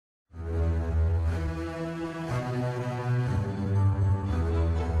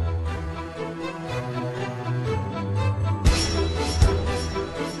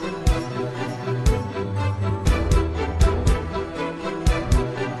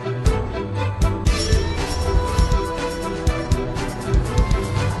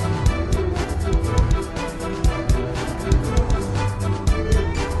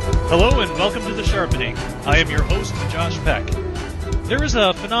Sharpening. I am your host, Josh Peck. There is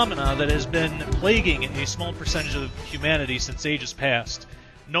a phenomena that has been plaguing a small percentage of humanity since ages past.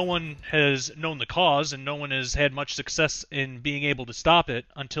 No one has known the cause, and no one has had much success in being able to stop it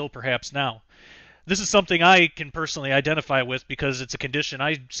until perhaps now. This is something I can personally identify with because it's a condition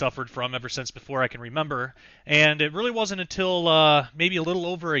I suffered from ever since before I can remember, and it really wasn't until maybe a little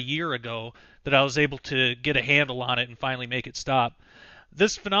over a year ago that I was able to get a handle on it and finally make it stop.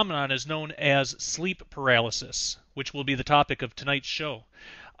 This phenomenon is known as sleep paralysis, which will be the topic of tonight's show.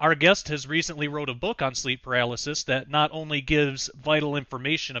 Our guest has recently wrote a book on sleep paralysis that not only gives vital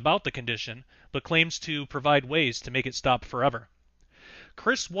information about the condition, but claims to provide ways to make it stop forever.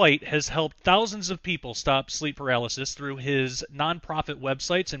 Chris White has helped thousands of people stop sleep paralysis through his nonprofit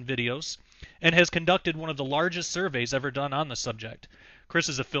websites and videos, and has conducted one of the largest surveys ever done on the subject. Chris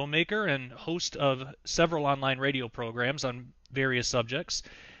is a filmmaker and host of several online radio programs on various subjects.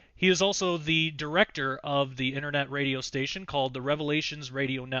 He is also the director of the internet radio station called the Revelations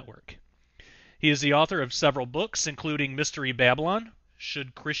Radio Network. He is the author of several books, including Mystery Babylon,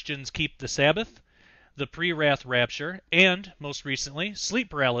 Should Christians Keep the Sabbath?, The Pre-Wrath Rapture, and, most recently, Sleep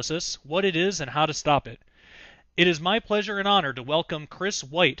Paralysis, What It Is and How to Stop It. It is my pleasure and honor to welcome Chris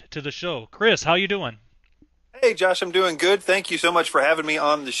White to the show. Chris, how you doing? Hey, Josh, I'm doing good. Thank you so much for having me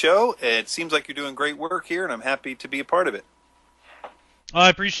on the show. It seems like you're doing great work here, and I'm happy to be a part of it. I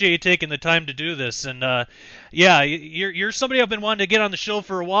appreciate you taking the time to do this, and yeah, you're somebody I've been wanting to get on the show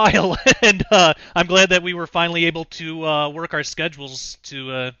for a while, and I'm glad that we were finally able to work our schedules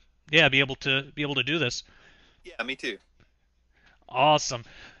to be able to do this. Yeah, me too. Awesome.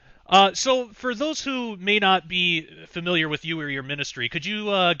 So for those who may not be familiar with you or your ministry, could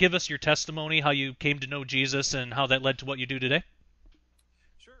you give us your testimony, how you came to know Jesus, and how that led to what you do today?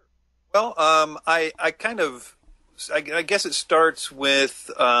 Sure. Well, I guess it starts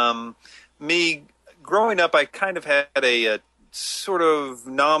with me growing up. I kind of had a sort of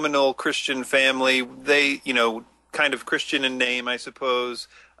nominal Christian family. They, kind of Christian in name, I suppose.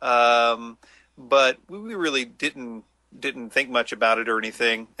 But we really didn't think much about it or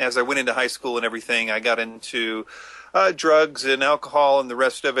anything. As I went into high school and everything, I got into drugs and alcohol and the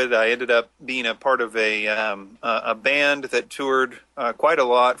rest of it. I ended up being a part of a band that toured quite a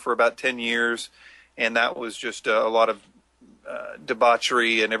lot for about 10 years. And that was just a lot of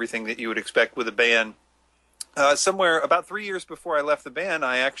debauchery and everything that you would expect with a band. Somewhere about 3 years before I left the band,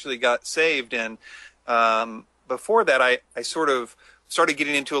 I actually got saved. And before that, I sort of started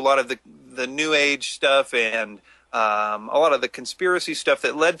getting into a lot of the New Age stuff and a lot of the conspiracy stuff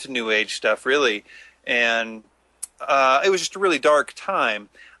that led to New Age stuff, really. And it was just a really dark time.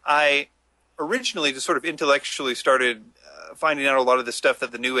 I originally just sort of intellectually started finding out a lot of the stuff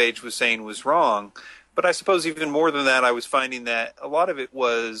that the New Age was saying was wrong. But I suppose even more than that, I was finding that a lot of it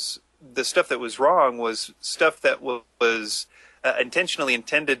was the stuff that was wrong was stuff that was intentionally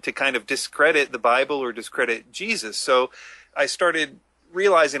intended to kind of discredit the Bible or discredit Jesus. So I started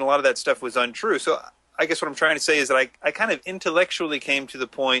realizing a lot of that stuff was untrue. So I guess what I'm trying to say is that I kind of intellectually came to the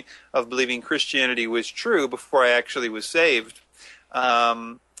point of believing Christianity was true before I actually was saved.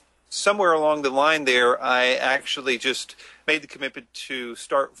 Somewhere along the line there, I actually just made the commitment to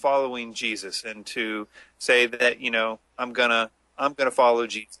start following Jesus and to say that, I'm gonna follow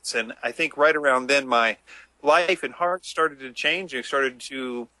Jesus. And I think right around then, my life and heart started to change. I started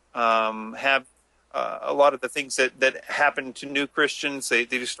to have a lot of the things that happen to new Christians. They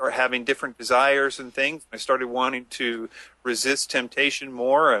just start having different desires and things. I started wanting to resist temptation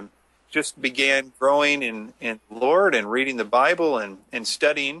more and just began growing in the Lord and reading the Bible and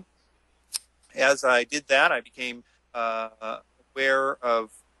studying. As I did that, I became aware of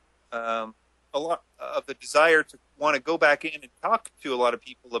a lot of the desire to want to go back in and talk to a lot of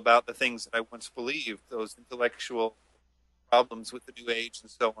people about the things that I once believed, those intellectual problems with the New Age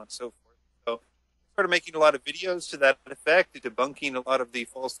and so on and so forth. So I started making a lot of videos to that effect, debunking a lot of the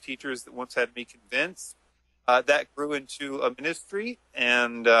false teachers that once had me convinced. That grew into a ministry,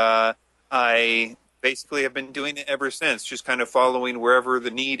 and I basically have been doing it ever since, just kind of following wherever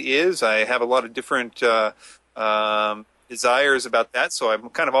the need is. I have a lot of different desires about that, so I'm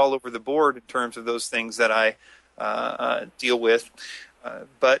kind of all over the board in terms of those things that I deal with.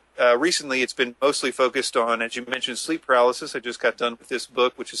 But recently it's been mostly focused on, as you mentioned, sleep paralysis. I just got done with this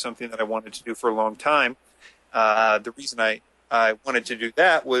book, which is something that I wanted to do for a long time. The reason I wanted to do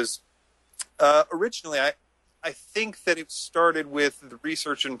that was originally I think that it started with the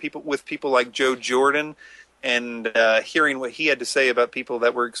research and people like Joe Jordan and hearing what he had to say about people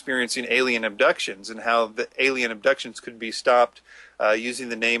that were experiencing alien abductions and how the alien abductions could be stopped using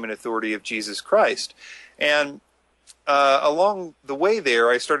the name and authority of Jesus Christ. And along the way there,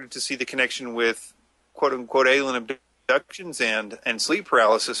 I started to see the connection with quote-unquote alien abductions and sleep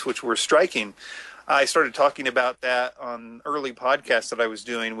paralysis, which were striking. I started talking about that on early podcasts that I was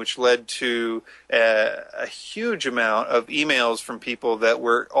doing, which led to a huge amount of emails from people that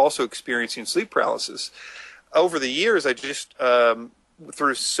were also experiencing sleep paralysis. Over the years, I just,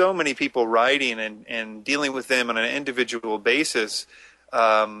 through so many people writing and dealing with them on an individual basis,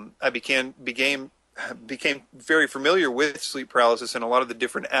 I became very familiar with sleep paralysis and a lot of the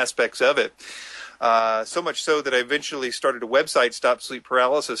different aspects of it. So much so that I eventually started a website, Stop Sleep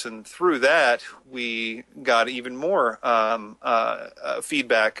Paralysis, and through that we got even more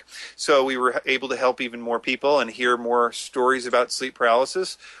feedback. So we were able to help even more people and hear more stories about sleep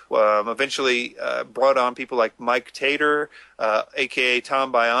paralysis. Eventually brought on people like Mike Tater, a.k.a.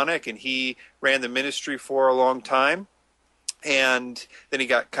 Tom Bionic, and he ran the ministry for a long time. And then he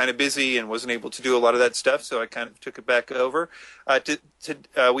got kind of busy and wasn't able to do a lot of that stuff, so I kind of took it back over.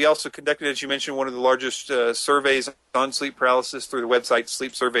 We also conducted, as you mentioned, one of the largest surveys on sleep paralysis through the website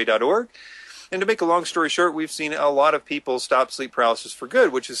sleepsurvey.org. And to make a long story short, we've seen a lot of people stop sleep paralysis for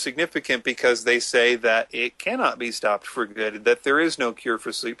good, which is significant because they say that it cannot be stopped for good, that there is no cure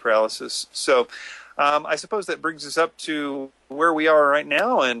for sleep paralysis. So I suppose that brings us up to where we are right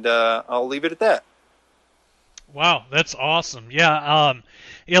now, and I'll leave it at that. Wow, that's awesome. Yeah,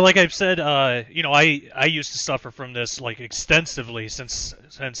 like I've said, I used to suffer from this like extensively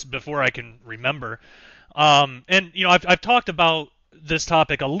since before I can remember. And I've talked about this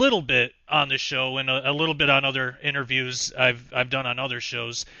topic a little bit on the show and a little bit on other interviews I've done on other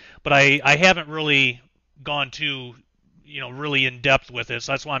shows, but I haven't really gone too really in depth with it.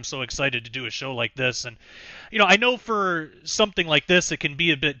 So that's why I'm so excited to do a show like this. And I know for something like this, it can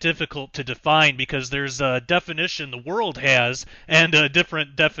be a bit difficult to define because there's a definition the world has and a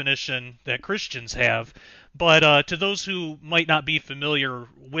different definition that Christians have. But to those who might not be familiar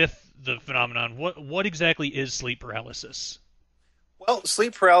with the phenomenon, what exactly is sleep paralysis? Well,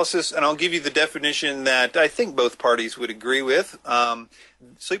 sleep paralysis, and I'll give you the definition that I think both parties would agree with.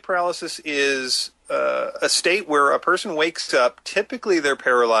 Sleep paralysis is a state where a person wakes up. Typically, they're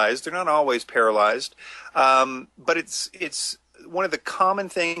paralyzed. They're not always paralyzed, but it's one of the common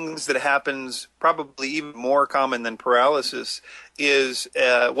things that happens, probably even more common than paralysis, is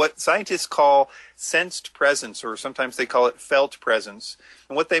what scientists call sensed presence, or sometimes they call it felt presence.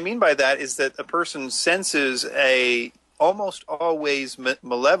 And what they mean by that is that a person senses a almost always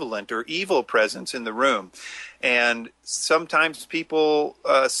malevolent or evil presence in the room. And sometimes people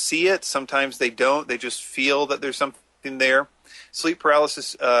see it, sometimes they don't. They just feel that there's something there. Sleep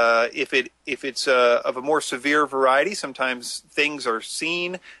paralysis, if it's of a more severe variety, sometimes things are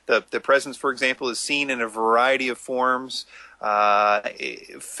seen. The presence, for example, is seen in a variety of forms.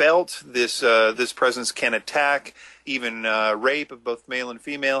 Felt, this presence can attack. Even rape of both male and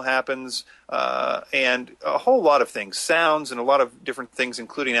female happens, and a whole lot of things, sounds, and a lot of different things,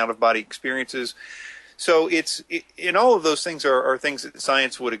 including out-of-body experiences. So in all of those things are things that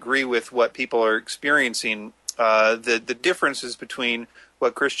science would agree with what people are experiencing. The differences between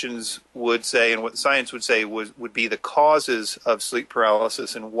what Christians would say and what science would say would be the causes of sleep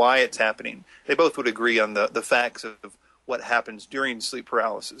paralysis and why it's happening. They both would agree on the facts of what happens during sleep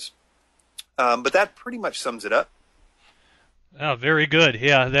paralysis. But that pretty much sums it up. Oh, very good.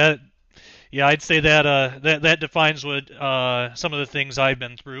 Yeah, I'd say that that defines what some of the things I've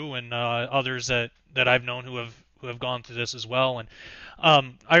been through, and others that I've known who have gone through this as well. And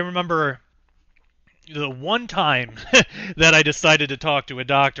I remember the one time that I decided to talk to a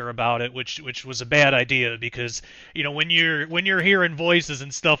doctor about it, which was a bad idea because when you're hearing voices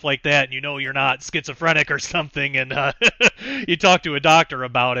and stuff like that, and you're not schizophrenic or something, and you talk to a doctor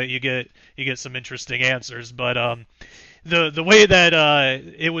about it, you get some interesting answers. But the way that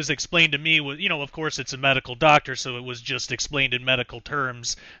it was explained to me was, of course it's a medical doctor, so it was just explained in medical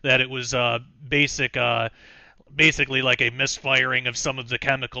terms that it was basically like a misfiring of some of the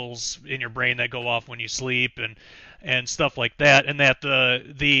chemicals in your brain that go off when you sleep and stuff like that, and that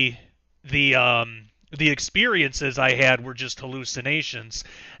the experiences I had were just hallucinations.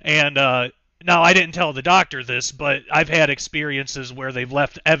 And now I didn't tell the doctor this, but I've had experiences where they've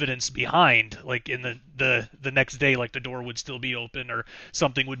left evidence behind, like in the next day, like the door would still be open or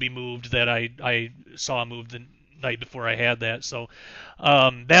something would be moved that I saw moved the night before I had that. So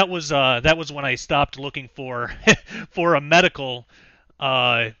that was when I stopped looking for for a medical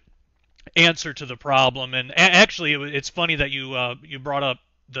answer to the problem. And actually, it's funny that you brought up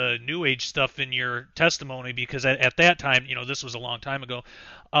the New Age stuff in your testimony, because at that time, this was a long time ago,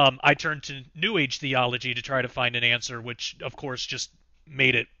 I turned to New Age theology to try to find an answer, which of course just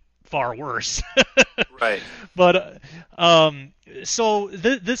made it far worse. Right. But so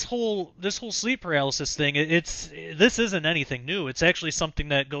this whole sleep paralysis thing, this isn't anything new. It's actually something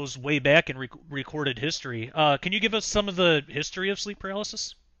that goes way back in recorded history. Can you give us some of the history of sleep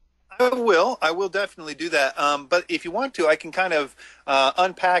paralysis? I will definitely do that. But if you want to, I can kind of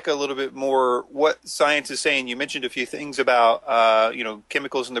unpack a little bit more what science is saying. You mentioned a few things about,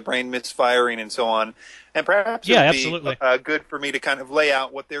 chemicals in the brain misfiring and so on. And perhaps it Yeah, would be absolutely. good for me to kind of lay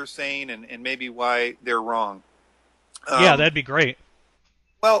out what they're saying and maybe why they're wrong. Yeah, Um, that'd be great.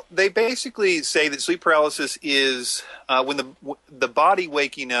 well, they basically say that sleep paralysis is when the body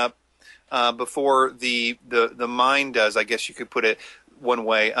waking up before the mind does. I guess you could put it one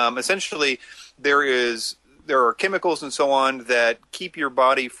way. Essentially, there are chemicals and so on that keep your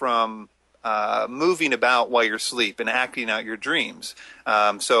body from moving about while you're asleep and acting out your dreams.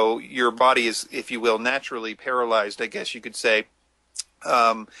 So your body is, if you will, naturally paralyzed, I guess you could say,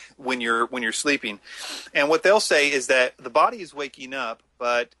 when you're sleeping. And what they'll say is that the body is waking up,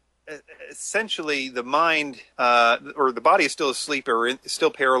 but essentially the mind or the body is still asleep or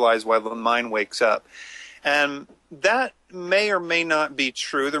still paralyzed while the mind wakes up. And that may or may not be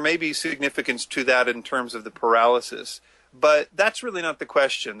true. There may be significance to that in terms of the paralysis, but that's really not the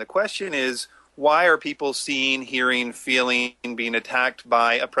question. The question is, why are people seeing, hearing, feeling, being attacked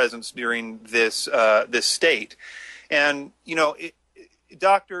by a presence during this state? And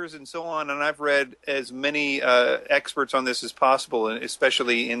doctors and so on, and I've read as many experts on this as possible, and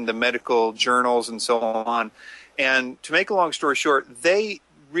especially in the medical journals and so on. And to make a long story short, they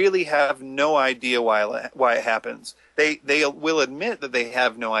really have no idea why it happens. They will admit that they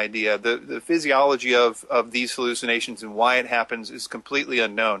have no idea. The physiology of these hallucinations and why it happens is completely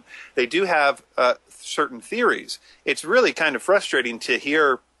unknown. They do have certain theories. It's really kind of frustrating to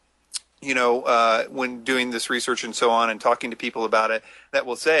hear, when doing this research and so on and talking to people about it, that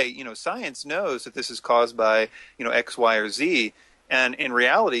will say, science knows that this is caused by, X, Y, or Z. And in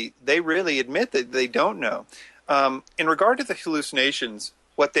reality, they really admit that they don't know. In regard to the hallucinations,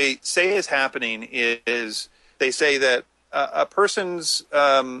 what they say is happening is they say that a person's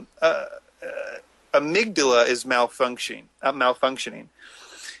amygdala is malfunctioning.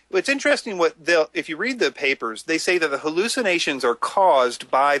 It's interesting if you read the papers, they say that the hallucinations are caused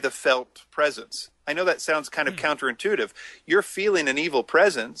by the felt presence. I know that sounds kind of counterintuitive. You're feeling an evil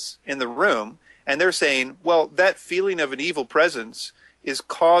presence in the room, and they're saying, well, that feeling of an evil presence is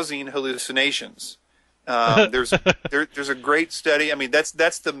causing hallucinations. There's a great study. I mean, that's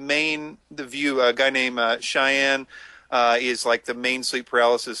the view. A guy named Cheyenne is like the main sleep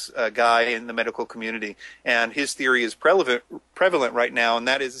paralysis guy in the medical community, and his theory is prevalent right now, and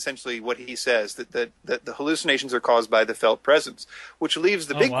that is essentially what he says, that the hallucinations are caused by the felt presence, which leaves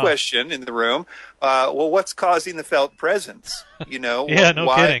the big Wow. question in the room. Well, what's causing the felt presence? Yeah, no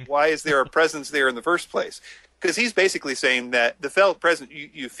why kidding. why is there a presence there in the first place? Because he's basically saying that the felt presence,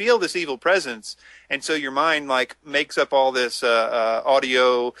 you feel this evil presence, and so your mind makes up all this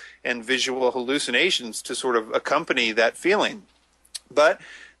audio and visual hallucinations to sort of accompany that feeling. But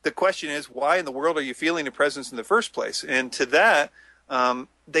the question is, why in the world are you feeling a presence in the first place? And to that,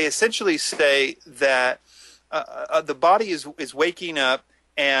 they essentially say that the body is waking up,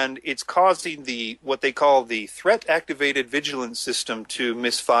 and it's causing what they call the threat-activated vigilance system to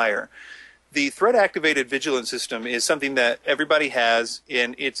misfire. The threat-activated vigilance system is something that everybody has,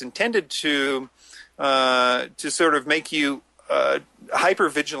 and it's intended to sort of make you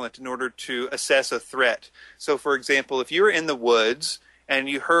hyper-vigilant in order to assess a threat. So, for example, if you were in the woods and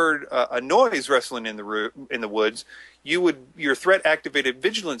you heard a noise rustling in the woods, your threat-activated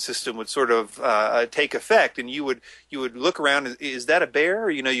vigilance system would sort of take effect, and you would look around. Is that a bear?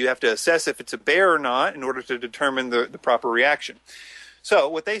 You have to assess if it's a bear or not in order to determine the proper reaction. So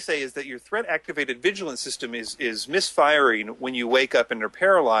what they say is that your threat-activated vigilance system is misfiring when you wake up and are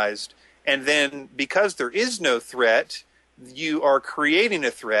paralyzed, and then because there is no threat, you are creating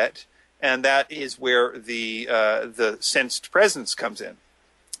a threat, and that is where the sensed presence comes in.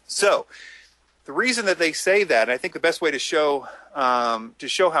 So the reason that they say that, and I think the best way to show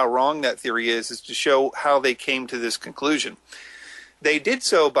how wrong that theory is to show how they came to this conclusion. They did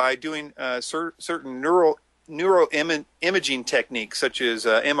so by doing certain neuroimaging techniques, such as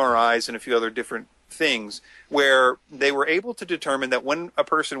MRIs and a few other different things, where they were able to determine that when a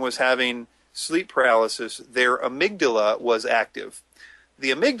person was having sleep paralysis, their amygdala was active.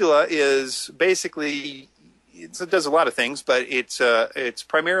 The amygdala is basically, it does a lot of things, but it's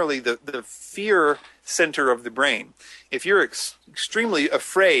primarily the fear center of the brain. If you're extremely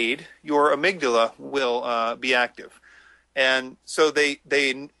afraid, your amygdala will be active. And so they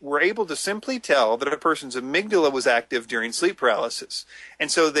were able to simply tell that a person's amygdala was active during sleep paralysis.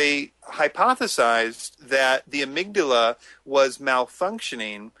 And so they hypothesized that the amygdala was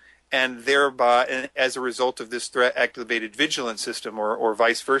malfunctioning, and thereby, as a result of this threat-activated vigilance system, or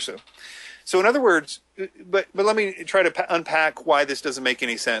vice versa. So in other words, but let me try to unpack why this doesn't make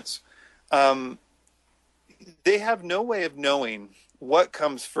any sense. They have no way of knowing what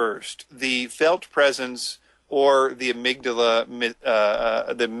comes first, the felt presence or the amygdala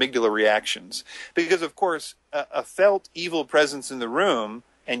reactions, because of course a felt evil presence in the room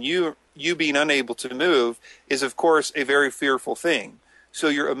and you being unable to move is of course a very fearful thing. So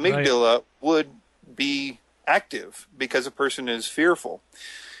your amygdala would be active because a person is fearful.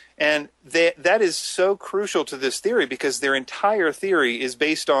 And that is so crucial to this theory, because their entire theory is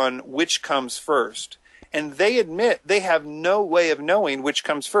based on which comes first. And they admit they have no way of knowing which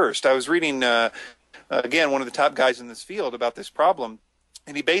comes first. I was reading, again, one of the top guys in this field about this problem,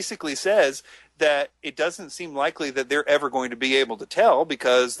 and he basically says that it doesn't seem likely that they're ever going to be able to tell,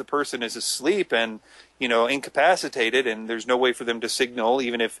 because the person is asleep and, incapacitated, and there's no way for them to signal,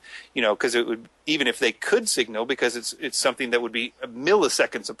 even if, because even if they could signal, because it's something that would be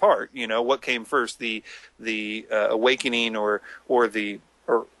milliseconds apart. What came first, the awakening or the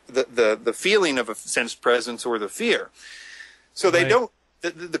feeling of a sensed presence, or the fear. So they don't.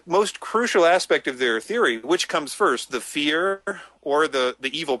 The most crucial aspect of their theory, which comes first, the fear or the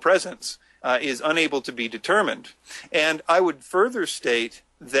evil presence, is unable to be determined. And I would further state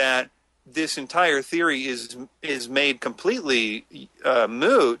that this entire theory is made completely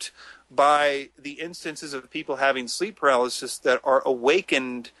moot by the instances of people having sleep paralysis that are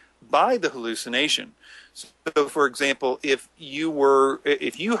awakened by the hallucination. So, for example, if you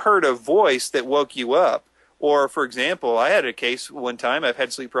heard a voice that woke you up, or, for example, I had a case one time, I've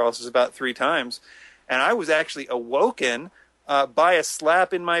had sleep paralysis about 3 times, and I was actually awoken by a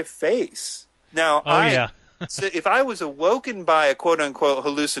slap in my face. Now, so if I was awoken by a quote-unquote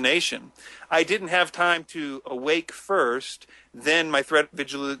hallucination, I didn't have time to awake first, then my threat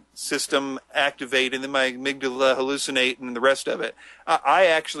vigilance system activate, and then my amygdala hallucinate, and the rest of it. I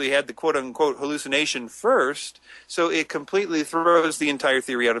actually had the quote-unquote hallucination first, so it completely throws the entire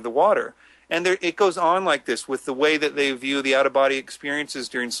theory out of the water. And it goes on like this with the way that they view the out-of-body experiences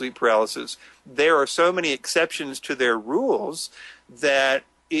during sleep paralysis. There are so many exceptions to their rules that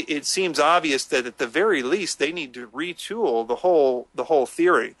it seems obvious that at the very least they need to retool the whole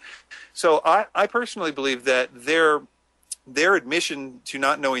theory. So I personally believe that their admission to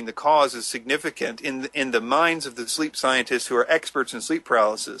not knowing the cause is significant in the minds of the sleep scientists who are experts in sleep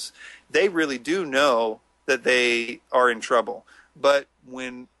paralysis. They really do know that they are in trouble. But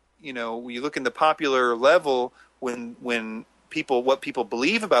when you look in the popular level, when what people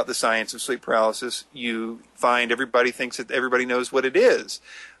believe about the science of sleep paralysis, you find everybody thinks that everybody knows what it is,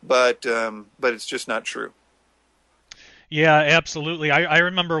 but it's just not true. Yeah, absolutely. I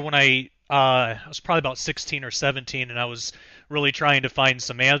remember when I was probably about 16 or 17, and I was really trying to find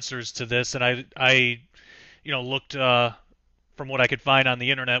some answers to this, and I looked from what I could find on the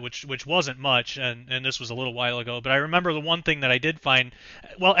internet, which wasn't much, and this was a little while ago. But I remember the one thing that I did find,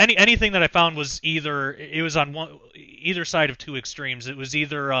 well, anything that I found was it was on either side of 2 extremes. It was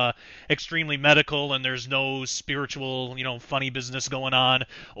either extremely medical and there's no spiritual, funny business going on,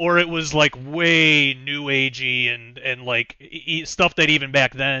 or it was like way new agey and like stuff that even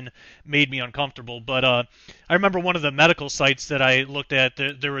back then made me uncomfortable. But I remember one of the medical sites that I looked at,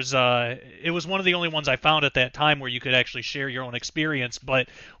 there was it was one of the only ones I found at that time where you could actually share your own experience. But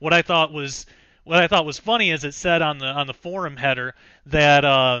what I thought was funny is it said on the forum header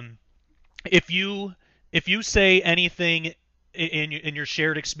that if you say anything in your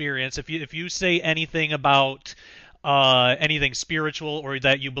shared experience, if you say anything about anything spiritual, or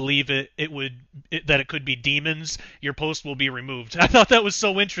that you believe that it could be demons, your post will be removed. I thought that was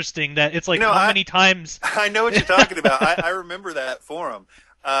so interesting that it's like, how many times... I know what you're talking about. I remember that forum.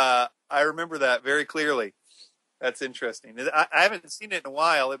 I remember that very clearly. That's interesting. I haven't seen it in a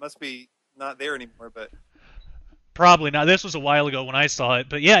while. It must be not there anymore, but... Probably not. This was a while ago when I saw it,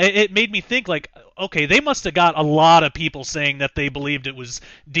 but yeah, it made me think, like, okay, they must have got a lot of people saying that they believed it was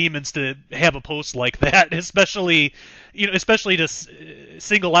demons to have a post like that, especially to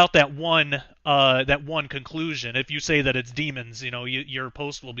single out that one conclusion. If you say that it's demons, your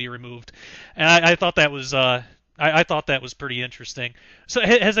post will be removed, and I thought that was I thought that was pretty interesting. So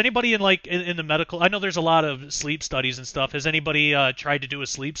has anybody in the medical? I know there's a lot of sleep studies and stuff. Has anybody tried to do a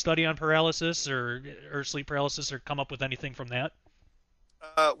sleep study on paralysis or sleep paralysis, or come up with anything from that?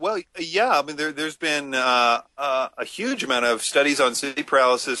 Well, yeah. I mean, there's been a huge amount of studies on sleep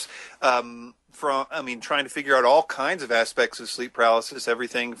paralysis. trying to figure out all kinds of aspects of sleep paralysis,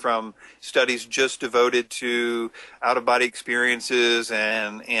 everything from studies just devoted to out-of-body experiences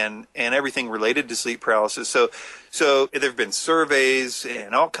and everything related to sleep paralysis. So there have been surveys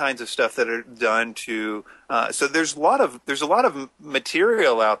and all kinds of stuff that are done to. So there's a lot of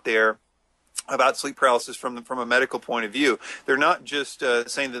material out there about sleep paralysis from a medical point of view. They're not just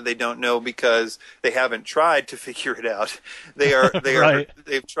saying that they don't know because they haven't tried to figure it out. Right.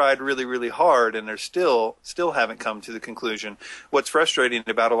 They've tried really, really hard, and they're still haven't come to the conclusion. What's frustrating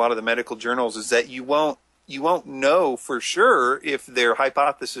about a lot of the medical journals is that you won't know for sure if their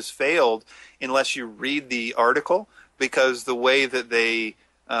hypothesis failed unless you read the article, because the way that they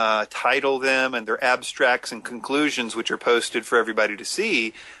title them and their abstracts and conclusions, which are posted for everybody to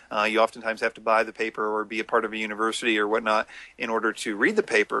see, you oftentimes have to buy the paper or be a part of a university or whatnot in order to read the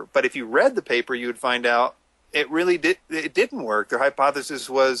paper. But if you read the paper, you would find out it didn't work. Their hypothesis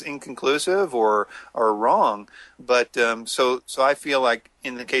was inconclusive or wrong. But so I feel like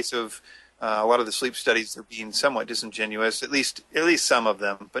in the case of a lot of the sleep studies, they're being somewhat disingenuous, at least some of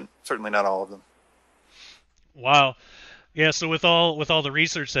them, but certainly not all of them. Wow. Yeah, so with all the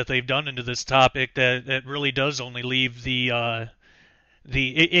research that they've done into this topic, that really does only leave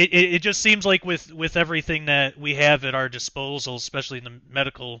it just seems like with everything that we have at our disposal, especially in the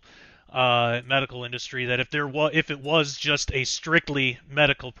medical industry, that if it was just a strictly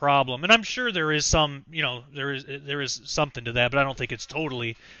medical problem, and I'm sure there is some, there is something to that, but I don't think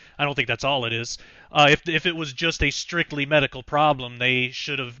that's all it is. If it was just a strictly medical problem, they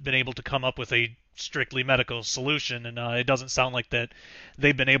should have been able to come up with a strictly medical solution, and it doesn't sound like that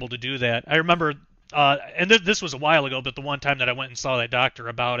they've been able to do that. I remember, and this was a while ago, but the one time that I went and saw that doctor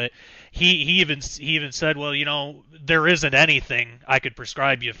about it, he even said, well, there isn't anything I could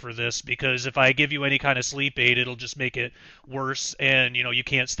prescribe you for this, because if I give you any kind of sleep aid, it'll just make it worse, and you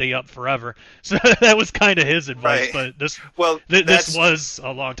can't stay up forever. So that was kind of his advice. Right. But this was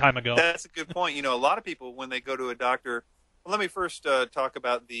a long time ago. That's a good point. A lot of people, when they go to a doctor, well, let me first talk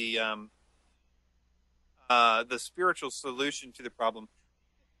about the spiritual solution to the problem.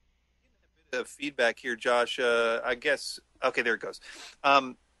 A bit of feedback here, Josh. I guess. Okay, there it goes.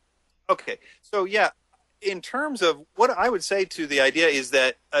 Okay, so yeah, in terms of what I would say to the idea is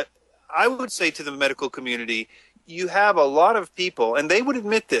that I would say to the medical community, you have a lot of people, and they would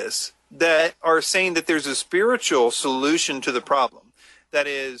admit this, that are saying that there's a spiritual solution to the problem. That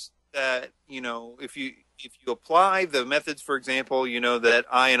is that if you apply the methods, for example, that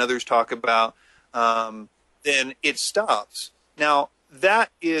I and others talk about, then it stops. Now, that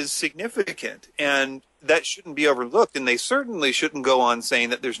is significant, and that shouldn't be overlooked, and they certainly shouldn't go on saying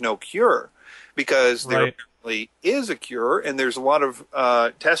that there's no cure, because there apparently is a cure, and there's a lot of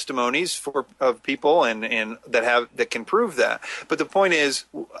testimonies of people and that can prove that. But the point is,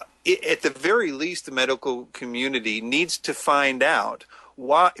 at the very least, the medical community needs to find out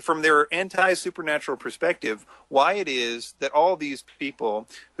why, from their anti-supernatural perspective, why it is that all these people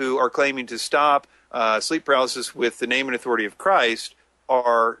who are claiming to stop sleep paralysis with the name and authority of Christ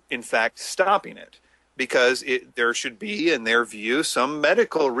are in fact stopping it, because there should be, in their view, some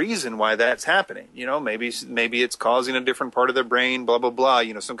medical reason why that's happening. Maybe it's causing a different part of their brain, blah blah blah.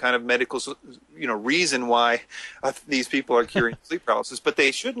 Some kind of medical reason why these people are curing sleep paralysis. But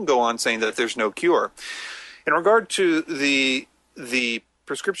they shouldn't go on saying that there's no cure. In regard to the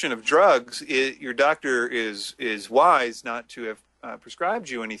prescription of drugs, your doctor is wise not to have prescribed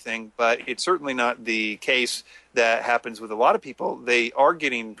you anything, but it's certainly not the case that happens with a lot of people. They are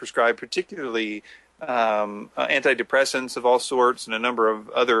getting prescribed particularly antidepressants of all sorts and a number of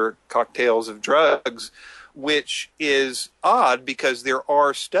other cocktails of drugs, which is odd because there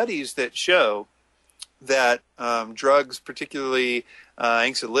are studies that show that drugs, particularly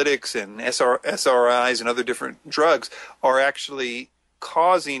anxiolytics and SRIs and other different drugs, are actually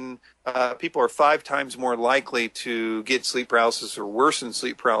causing people are 5 times more likely to get sleep paralysis or worsen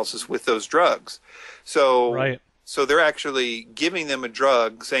sleep paralysis with those drugs. So they're actually giving them a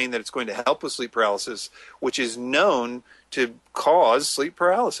drug saying that it's going to help with sleep paralysis, which is known to cause sleep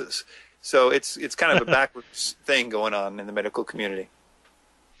paralysis. So it's kind of a backwards thing going on in the medical community.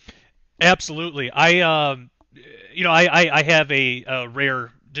 Absolutely. I have a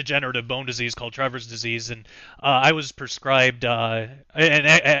rare degenerative bone disease called Trevor's disease, and I was prescribed,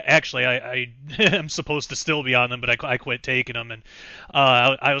 actually I am supposed to still be on them, but I quit taking them, and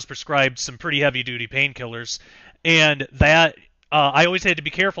I was prescribed some pretty heavy-duty painkillers, and that I always had to be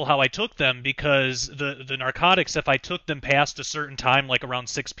careful how I took them, because the narcotics, if I took them past a certain time, like around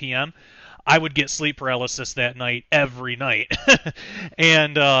 6 p.m., I would get sleep paralysis that night every night.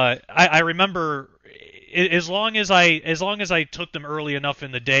 And I remember as long as I took them early enough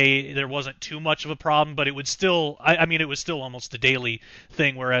in the day, there wasn't too much of a problem. But it would still, I mean, it was still almost a daily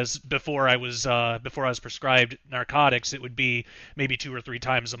thing. Whereas before I was prescribed narcotics, it would be maybe 2 or 3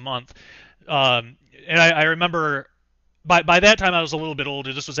 times a month. And I remember by that time I was a little bit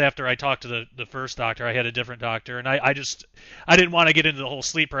older. This was after I talked to the first doctor. I had a different doctor, and I didn't want to get into the whole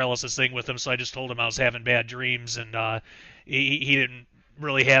sleep paralysis thing with him, so I just told him I was having bad dreams, and he didn't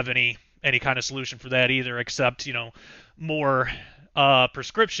really have any kind of solution for that either, except more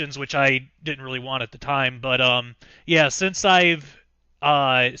prescriptions, which I didn't really want at the time. But yeah, since I've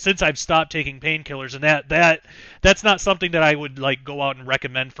stopped taking painkillers, and that's not something that I would like go out and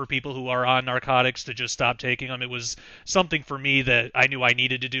recommend for people who are on narcotics to just stop taking them. It was something for me that I knew I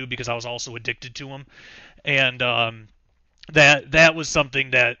needed to do because I was also addicted to them, and that was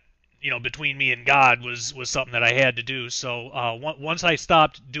something that between me and God was something that I had to do. So once I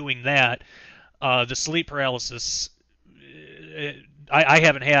stopped doing that, the sleep paralysis, I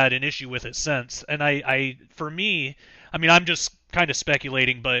haven't had an issue with it since. And for me, I mean, I'm just kind of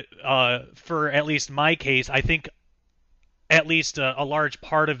speculating, but for at least my case, I think at least a large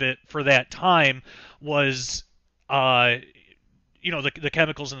part of it for that time was, the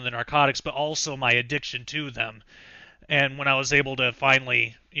chemicals and the narcotics, but also my addiction to them. And when I was able to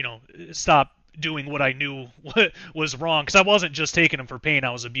finally, stop doing what I knew was wrong, because I wasn't just taking them for pain,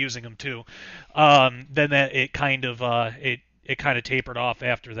 I was abusing them too. Then that it kind of tapered off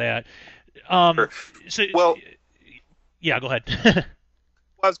after that. Sure. So, Well, yeah, go ahead.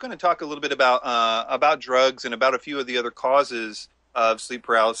 I was going to talk a little bit about drugs and about a few of the other causes of sleep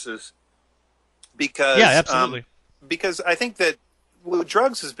paralysis because Yeah, absolutely. because I think that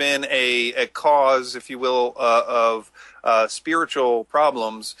drugs has been a cause, if you will, of spiritual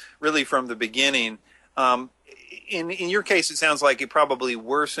problems really from the beginning. In your case, it sounds like it probably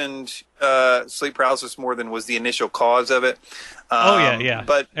worsened sleep paralysis more than was the initial cause of it. Oh yeah,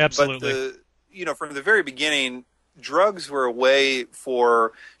 But absolutely. from the very beginning, drugs were a way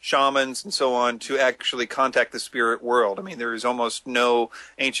for shamans and so on to actually contact the spirit world. I mean, there is almost no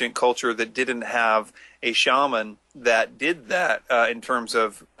ancient culture that didn't have a shaman that did that in terms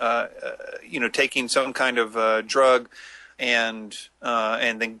of taking some kind of drug and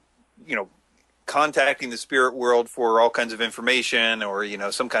then contacting the spirit world for all kinds of information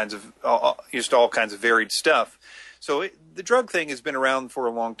or some kinds of just all kinds of varied stuff. So the drug thing has been around for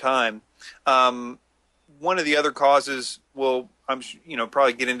a long time. One of the other causes, I'm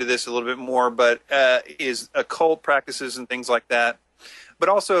probably get into this a little bit more, but is occult practices and things like that. But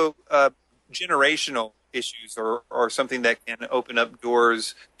also generational issues or something that can open up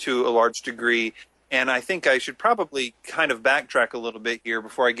doors to a large degree. And I think I should probably kind of backtrack a little bit here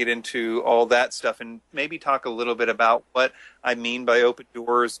before I get into all that stuff and maybe talk a little bit about what I mean by open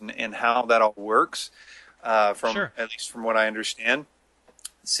doors and how that all works, Sure. at least from what I understand.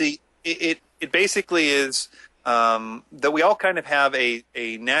 See, it basically is that we all kind of have a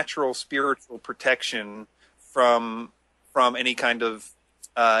natural spiritual protection from any kind of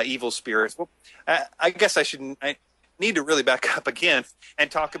evil spirits. Well, I guess I need to really back up again and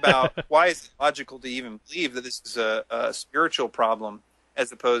talk about why is it logical to even believe that this is a spiritual problem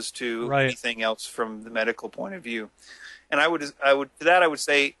as opposed to Right. anything else from the medical point of view. And I would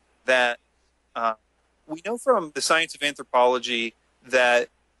say that we know from the science of anthropology that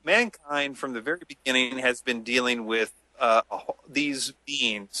mankind from the very beginning has been dealing with these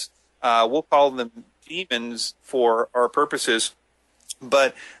beings. We'll call them demons for our purposes,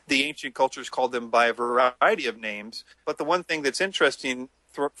 but the ancient cultures called them by a variety of names. But the one thing that's interesting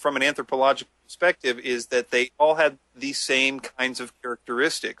from an anthropological perspective is that they all had these same kinds of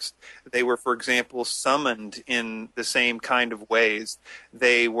characteristics. They were, for example, summoned in the same kind of ways.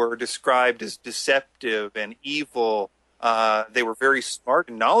 They were described as deceptive and evil. They were very smart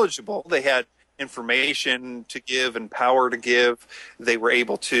and knowledgeable. They had information to give and power to give. They were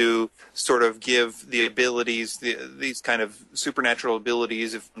able to sort of give the abilities, these kind of supernatural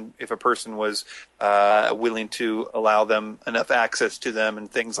abilities, if a person was willing to allow them enough access to them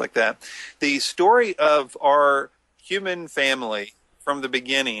and things like that. The story of our human family from the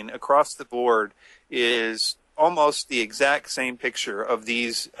beginning across the board is almost the exact same picture of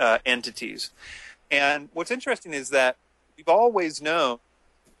these entities. And what's interesting is that we've always known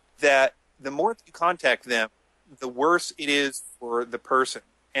that the more that you contact them, the worse it is for the person.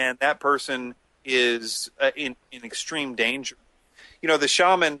 And that person is in extreme danger. The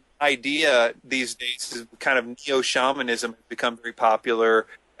shaman idea these days is kind of neo-shamanism has become very popular,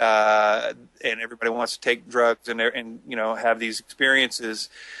 and everybody wants to take drugs and have these experiences.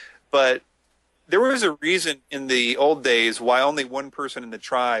 But there was a reason in the old days why only one person in the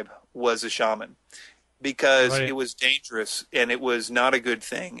tribe was a shaman. because Right. it was dangerous and it was not a good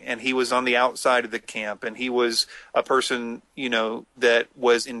thing. And he was on the outside of the camp, and he was a person, that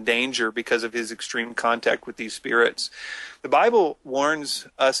was in danger because of his extreme contact with these spirits. The Bible warns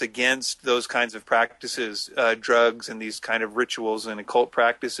us against those kinds of practices, drugs and these kind of rituals and occult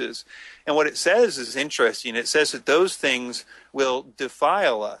practices. And what it says is interesting. It says that those things will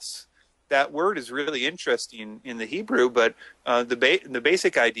defile us. That word is really interesting in the Hebrew, but the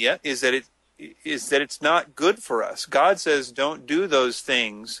basic idea is that it's not good for us. God says don't do those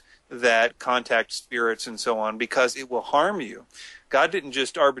things that contact spirits and so on, because it will harm you. God didn't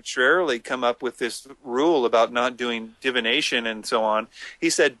just arbitrarily come up with this rule about not doing divination and so on. He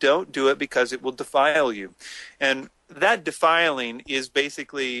said don't do it because it will defile you. And that defiling is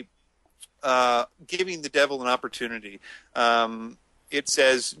basically giving the devil an opportunity. It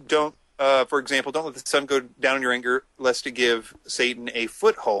says for example, don't let the sun go down in your anger, lest it give Satan a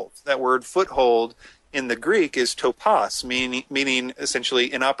foothold. That word foothold in the Greek is topos, meaning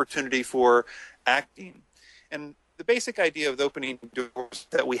essentially an opportunity for acting. And the basic idea of the opening doors is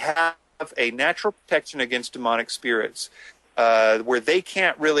that we have a natural protection against demonic spirits, where they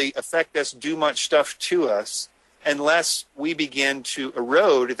can't really affect us, do much stuff to us, unless we begin to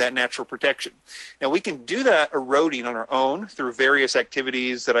erode that natural protection. Now, we can do that eroding on our own through various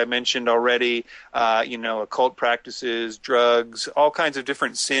activities that I mentioned already, occult practices, drugs, all kinds of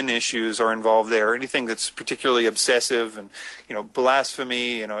different sin issues are involved there. Anything that's particularly obsessive and,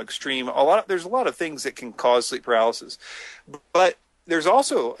 blasphemy, extreme, there's a lot of things that can cause sleep paralysis. But there's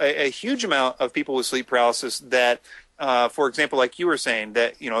also a huge amount of people with sleep paralysis that for example, like you were saying,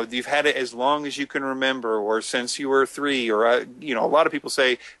 that you've had it as long as you can remember, or since you were 3, or a lot of people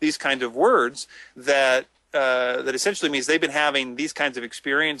say these kinds of words that essentially means they've been having these kinds of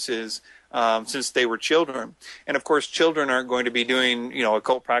experiences since they were children. And of course, children aren't going to be doing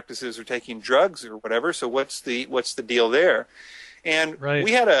occult practices or taking drugs or whatever. So what's the deal there? And Right.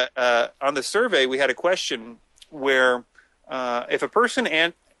 we had on the survey we had a question where if a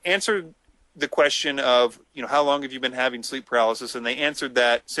person answered the question of, how long have you been having sleep paralysis? And they answered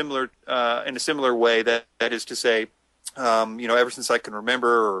that in a similar way, that is to say, ever since I can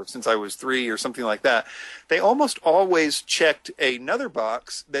remember, or since I was 3, or something like that. They almost always checked another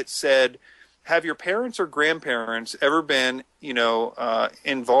box that said, have your parents or grandparents ever been,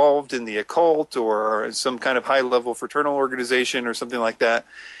 involved in the occult or some kind of high-level fraternal organization or something like that?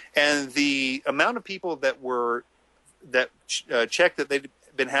 And the amount of people that checked that they'd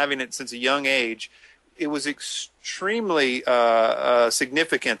been having it since a young age, it was extremely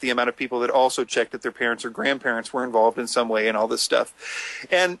significant, the amount of people that also checked that their parents or grandparents were involved in some way in all this stuff.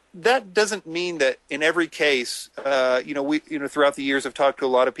 And that doesn't mean that in every case, we throughout the years I've talked to a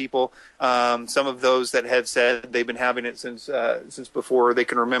lot of people, some of those that have said they've been having it since before they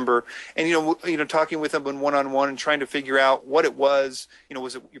can remember, and talking with them one-on-one and trying to figure out what it was.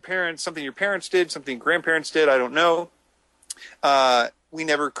 Was it your parents, something your parents did, something grandparents did? I don't know. We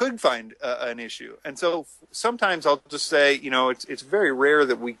never could find an issue. And so sometimes I'll just say, it's very rare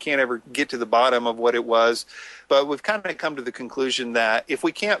that we can't ever get to the bottom of what it was. But we've kind of come to the conclusion that if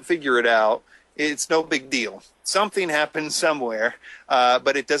we can't figure it out, it's no big deal. Something happened somewhere,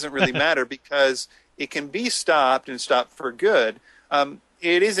 but it doesn't really matter because it can be stopped and stopped for good.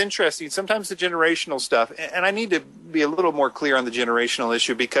 It is interesting. Sometimes the generational stuff, and I need to be a little more clear on the generational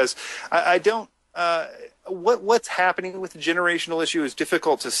issue, because I don't... what's happening with the generational issue is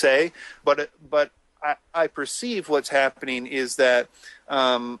difficult to say, but I perceive what's happening is that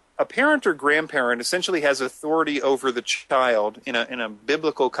a parent or grandparent essentially has authority over the child in a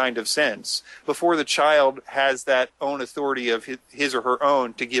biblical kind of sense before the child has that own authority of his or her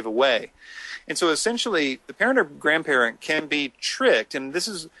own to give away. And so essentially the parent or grandparent can be tricked, and this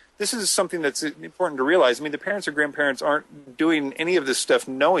is something that's important to realize. I mean, the parents or grandparents aren't doing any of this stuff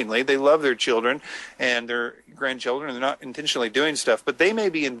knowingly. They love their children and their grandchildren, and they're not intentionally doing stuff. But they may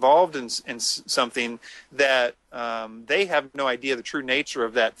be involved in something that they have no idea the true nature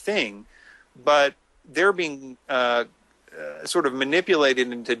of that thing, but they're being sort of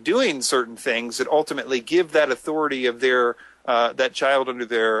manipulated into doing certain things that ultimately give that authority of their that child under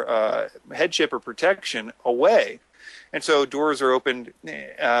their headship or protection away. And so doors are opened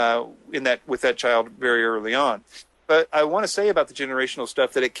with that child very early on. But I want to say about the generational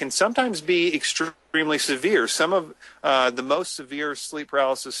stuff that it can sometimes be extremely severe. Some of the most severe sleep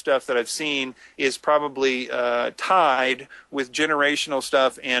paralysis stuff that I've seen is probably tied with generational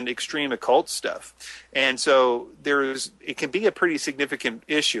stuff and extreme occult stuff. And so it can be a pretty significant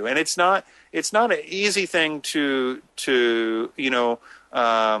issue. And it's not an easy thing to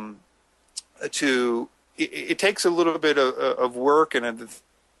it takes a little bit of work and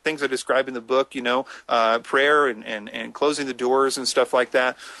things I describe in the book, prayer and closing the doors and stuff like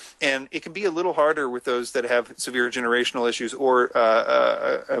that. And it can be a little harder with those that have severe generational issues or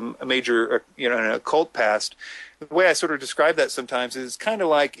a major, an occult past. The way I sort of describe that sometimes is kind of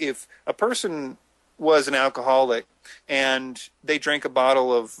like if a person was an alcoholic and they drank a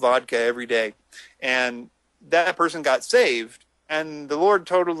bottle of vodka every day, and that person got saved, and the Lord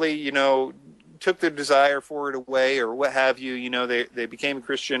totally, took their desire for it away or what have you, they became a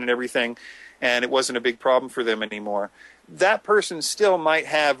Christian and everything, and it wasn't a big problem for them anymore. That person still might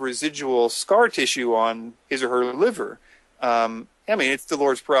have residual scar tissue on his or her liver. It's the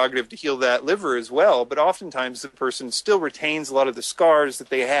Lord's prerogative to heal that liver as well, but oftentimes the person still retains a lot of the scars that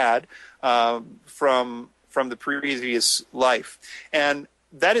they had from the previous life. And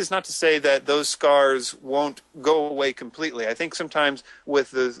that is not to say that those scars won't go away completely. I think sometimes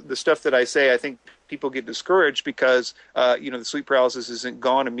with the stuff that I say, I think people get discouraged because, the sleep paralysis isn't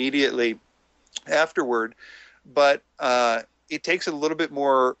gone immediately afterward. But it takes a little bit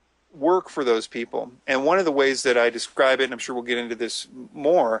more work for those people. And one of the ways that I describe it, and I'm sure we'll get into this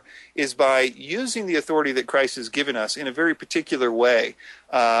more, is by using the authority that Christ has given us in a very particular way,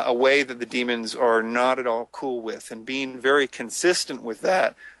 a way that the demons are not at all cool with, and being very consistent with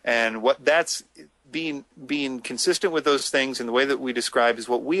that. And what that's being consistent with those things and the way that we describe is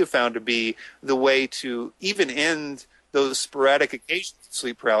what we have found to be the way to even end those sporadic occasions of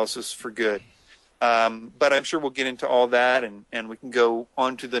sleep paralysis for good. But I'm sure we'll get into all that, and we can go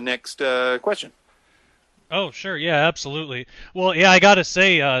on to the next question. Oh, sure. Yeah, absolutely. Well, yeah, I got to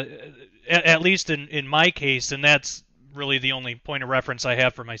say, at least in my case, and that's really the only point of reference I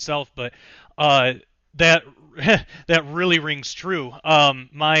have for myself, but that that really rings true.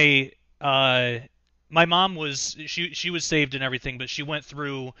 My mom was she was saved and everything, but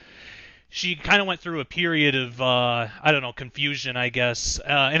she kind of went through a period of, confusion, I guess.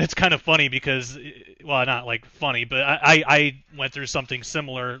 And it's kind of funny because, well, not like funny, but I went through something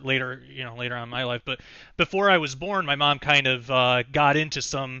similar later on in my life. But before I was born, my mom kind of got into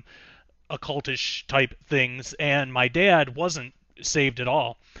some occultish type things, and my dad wasn't saved at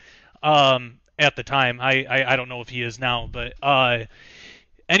all at the time. I don't know if he is now, but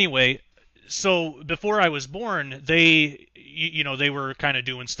anyway. So before I was born, they were kind of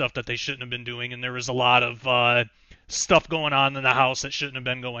doing stuff that they shouldn't have been doing, and there was a lot of stuff going on in the house that shouldn't have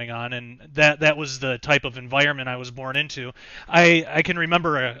been going on, and that was the type of environment I was born into. I can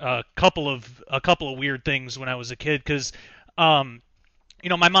remember a couple of weird things when I was a kid, because my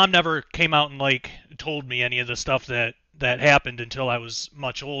mom never came out and told me any of the stuff that happened until I was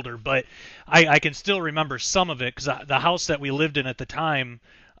much older, but I can still remember some of it, because the house that we lived in at the time.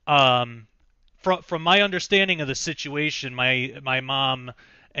 From my understanding of the situation, my mom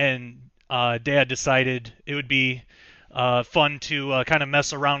and dad decided it would be fun to kind of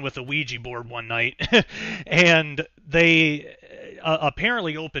mess around with a Ouija board one night, and they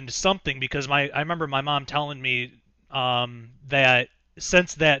apparently opened something, because I remember my mom telling me that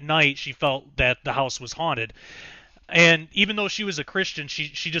since that night she felt that the house was haunted, and even though she was a Christian,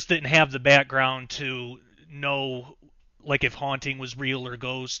 she just didn't have the background to know if haunting was real or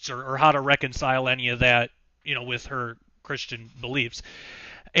ghosts, or how to reconcile any of that, with her Christian beliefs.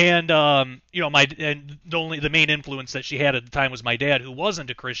 And the main influence that she had at the time was my dad, who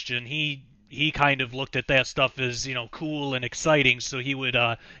wasn't a Christian. He kind of looked at that stuff as cool and exciting, so he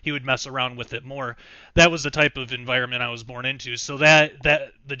would mess around with it more. That was the type of environment I was born into. So that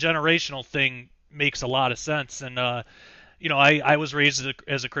the generational thing makes a lot of sense. And I was raised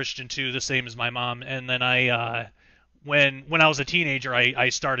as a Christian too, the same as my mom. And then when I was a teenager, I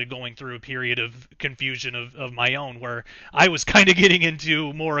started going through a period of confusion of my own, where I was kind of getting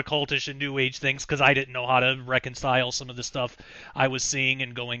into more occultish and New Age things, because I didn't know how to reconcile some of the stuff I was seeing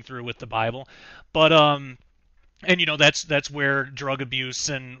and going through with the Bible. But that's where drug abuse,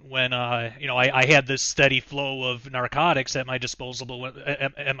 and when I had this steady flow of narcotics at my disposal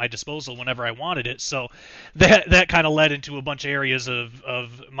whenever I wanted it. So that kind of led into a bunch of areas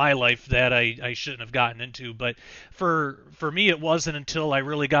of my life that I shouldn't have gotten into. But for me, it wasn't until I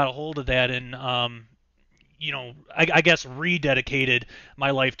really got a hold of that and I guess rededicated my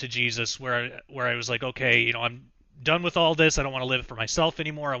life to Jesus, where I was like, okay, I'm done with all this. I don't want to live for myself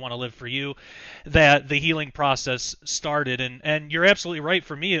anymore. I want to live for you. That the healing process started. And you're absolutely right.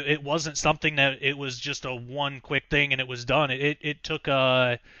 For me, it wasn't something that it was just a one quick thing and it was done. It took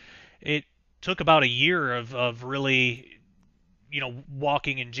about a year of really,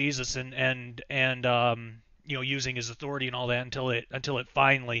 walking in Jesus and using his authority and all that until it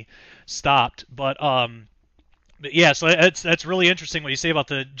finally stopped. But yeah, so that's really interesting what you say about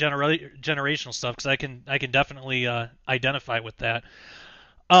the generational stuff, because I can definitely identify with that.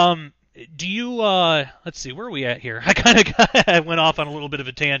 Do you let's see, where are we at here? I kind of I went off on a little bit of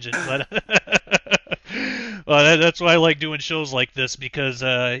a tangent, but well, that's why I like doing shows like this because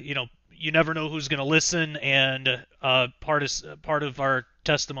you never know who's going to listen, and part of our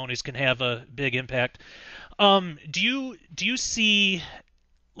testimonies can have a big impact. Do you see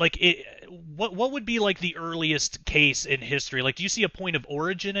like what would be like the earliest case in history? Like, do you see a point of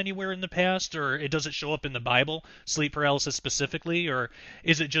origin anywhere in the past, or does it show up in the Bible, sleep paralysis specifically, or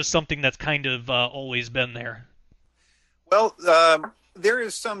is it just something that's kind of always been there? Well, there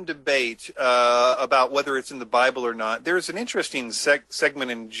is some debate about whether it's in the Bible or not. There's an interesting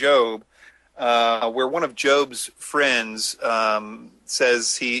segment in Job where one of Job's friends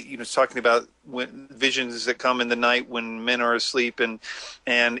says is talking about visions that come in the night when men are asleep,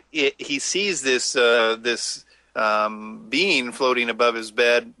 and he sees this being floating above his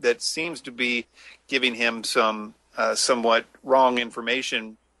bed that seems to be giving him some somewhat wrong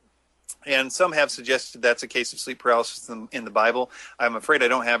information. And some have suggested that's a case of sleep paralysis in the Bible. I'm afraid I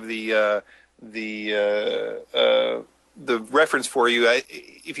don't have the reference for you.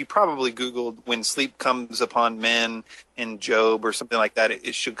 If you probably Googled "when sleep comes upon men" in Job or something like that,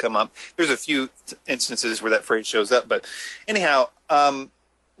 it should come up. There's a few instances where that phrase shows up, but anyhow,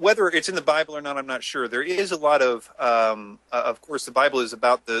 whether it's in the Bible or not, I'm not sure. There is a lot of course, the Bible is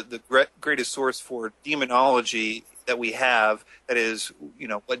about the greatest source for demonology that we have. That is,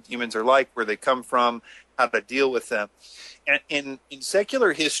 what demons are like, where they come from, how to deal with them. And in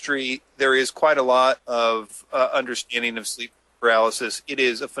secular history, there is quite a lot of understanding of sleep paralysis. It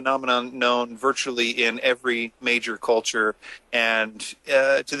is a phenomenon known virtually in every major culture. And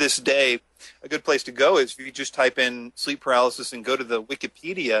to this day, a good place to go is if you just type in sleep paralysis and go to the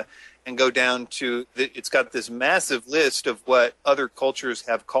Wikipedia and go down to it's got this massive list of what other cultures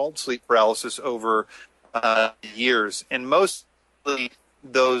have called sleep paralysis over years. And mostly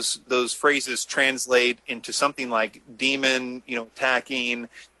those phrases translate into something like demon, attacking,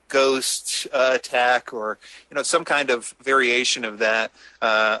 ghost attack, or some kind of variation of that.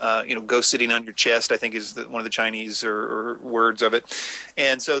 Ghost sitting on your chest, I think, is one of the Chinese or words of it.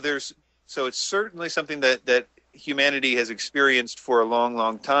 And so it's certainly something that humanity has experienced for a long,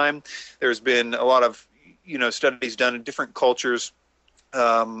 long time. There's been a lot of studies done in different cultures.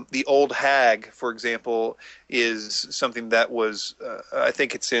 The old hag, for example, is something that was, I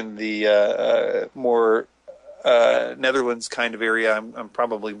think it's in the more Netherlands kind of area. I'm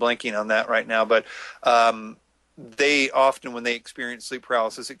probably blanking on that right now, but they often, when they experience sleep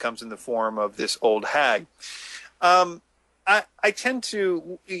paralysis, it comes in the form of this old hag. I tend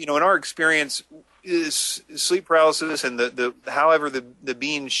to, in our experience, is sleep paralysis and however the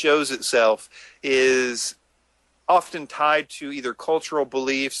being shows itself is often tied to either cultural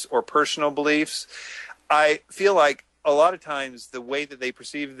beliefs or personal beliefs. I feel like a lot of times the way that they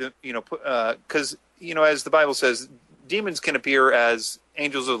perceive them, because, as the Bible says, demons can appear as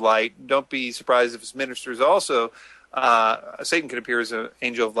angels of light. Don't be surprised if his ministers also, Satan can appear as an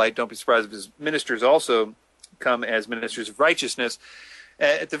angel of light. Don't be surprised if his ministers also come as ministers of righteousness.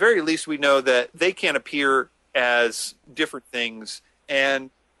 At the very least, we know that they can appear as different things.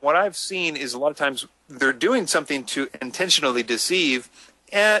 And what I've seen is a lot of times they're doing something to intentionally deceive,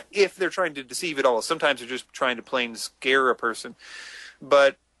 if they're trying to deceive at all. Sometimes they're just trying to plain scare a person.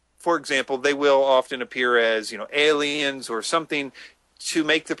 But, for example, they will often appear as, aliens or something to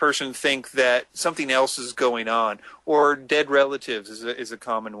make the person think that something else is going on. Or dead relatives is a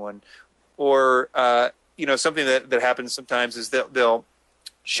common one. Or, something that happens sometimes is they'll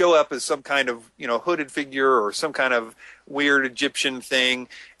show up as some kind of, hooded figure or some kind of weird Egyptian thing,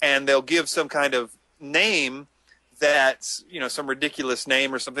 and they'll give some kind of name that's, some ridiculous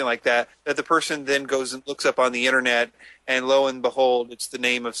name or something like that the person then goes and looks up on the internet, and lo and behold, it's the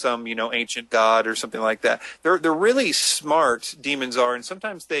name of some, ancient god or something like that. They're really smart, demons are, and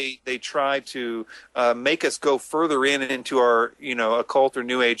sometimes they try to make us go further into our, occult or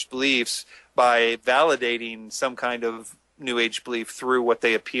New Age beliefs by validating some kind of New Age belief through what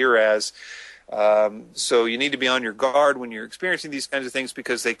they appear as. So you need to be on your guard when you're experiencing these kinds of things,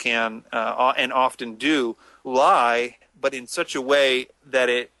 because they can and often do lie, but in such a way that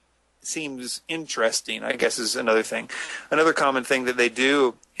it seems interesting, I guess, is another thing. Another common thing that they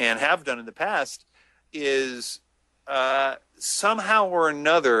do and have done in the past is somehow or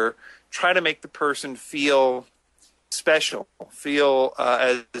another try to make the person feel special, feel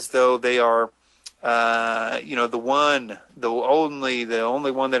as though they are the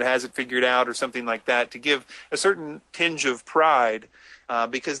only one that has it figured out, or something like that, to give a certain tinge of pride,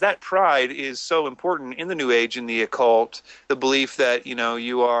 because that pride is so important in the New Age, in the occult, the belief that,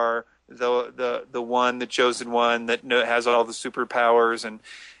 you are the one, the chosen one that has all the superpowers. And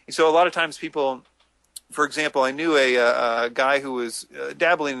so a lot of times people, for example, I knew a guy who was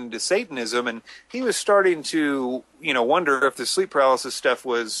dabbling into Satanism, and he was starting to, wonder if the sleep paralysis stuff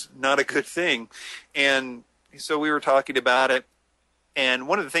was not a good thing. And so we were talking about it, and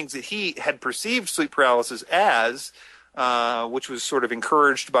one of the things that he had perceived sleep paralysis as, which was sort of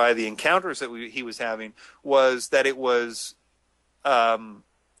encouraged by the encounters that he was having, was that it was,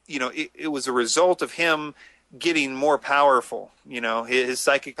 it was a result of him getting more powerful. His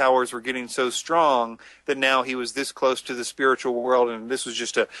psychic powers were getting so strong that now he was this close to the spiritual world, and this was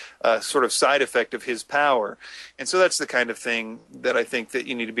just a sort of side effect of his power. And so that's the kind of thing that I think that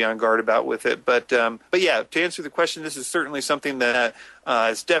you need to be on guard about with it. But yeah, to answer the question, this is certainly something that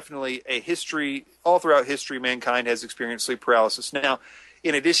is definitely a history. All throughout history, mankind has experienced sleep paralysis. Now,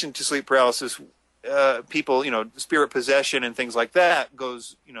 in addition to sleep paralysis, people, spirit possession and things like that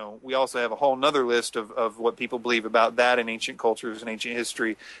goes, we also have a whole nother list of what people believe about that in ancient cultures and ancient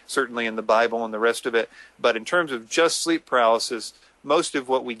history, certainly in the Bible and the rest of it. But in terms of just sleep paralysis, most of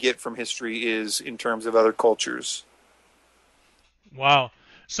what we get from history is in terms of other cultures. Wow.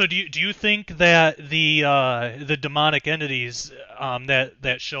 So do you think that the demonic entities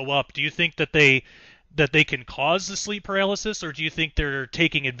that show up, do you think that they can cause the sleep paralysis, or do you think they're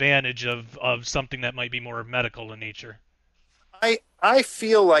taking advantage of something that might be more medical in nature? I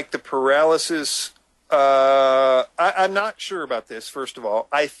feel like the paralysis, I'm not sure about this, first of all.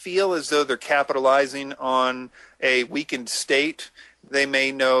 I feel as though they're capitalizing on a weakened state. They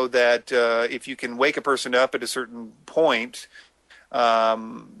may know that if you can wake a person up at a certain point,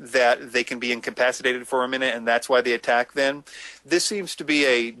 that they can be incapacitated for a minute, and that's why they attack then. This seems to be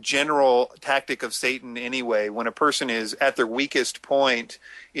a general tactic of Satan anyway. When a person is at their weakest point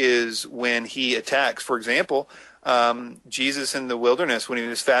is when he attacks. For example, Jesus in the wilderness, when he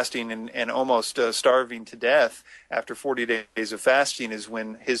was fasting and almost starving to death after 40 days of fasting, is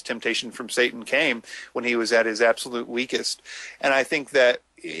when his temptation from Satan came, when he was at his absolute weakest. And I think that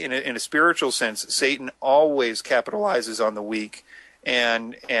in a spiritual sense, Satan always capitalizes on the weak.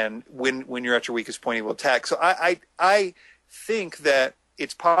 And when you're at your weakest point, he will attack. So I think that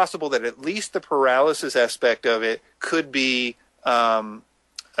it's possible that at least the paralysis aspect of it could be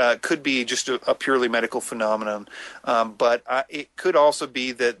just a purely medical phenomenon. But it could also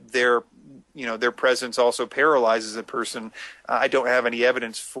be that their presence also paralyzes a person. I don't have any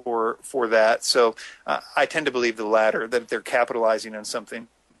evidence for that. So I tend to believe the latter, that they're capitalizing on something.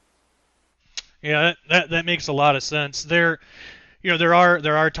 Yeah, that makes a lot of sense. There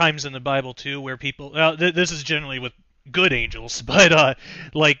are times in the Bible too where people. This is generally with good angels, but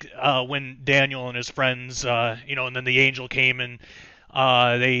when Daniel and his friends, and then the angel came and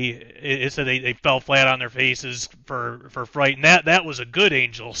it said they fell flat on their faces for fright, and that was a good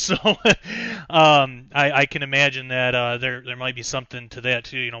angel. So I can imagine that there might be something to that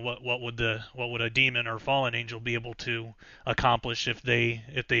too. What would a demon or fallen angel be able to accomplish if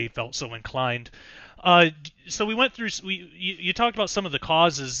they felt so inclined? So we went through. You talked about some of the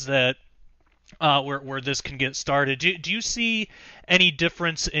causes that where this can get started. Do you see any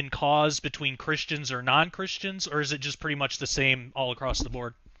difference in cause between Christians or non-Christians, or is it just pretty much the same all across the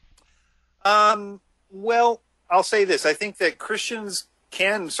board? Well, I'll say this. I think that Christians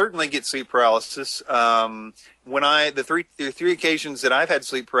can certainly get sleep paralysis. When the three occasions that I've had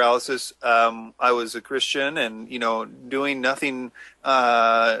sleep paralysis, I was a Christian and, doing nothing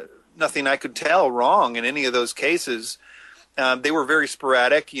I could tell wrong in any of those cases. They were very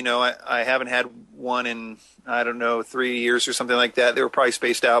sporadic. I haven't had one in, 3 years or something like that. They were probably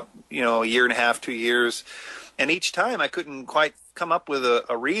spaced out, a year and a half, 2 years. And each time I couldn't quite come up with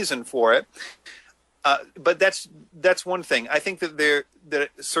a reason for it. But that's one thing. I think that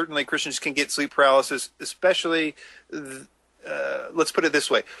certainly Christians can get sleep paralysis, especially, let's put it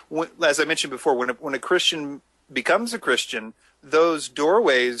this way. As I mentioned before, when a Christian becomes a Christian, those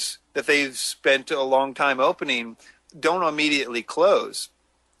doorways that they've spent a long time opening don't immediately close.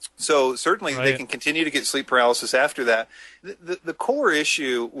 So certainly They can continue to get sleep paralysis after that. The core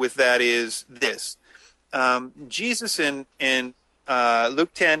issue with that is this. Jesus in Luke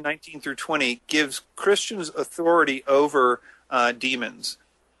 10:19-20 gives Christians authority over demons.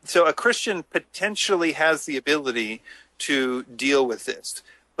 So a Christian potentially has the ability to deal with this,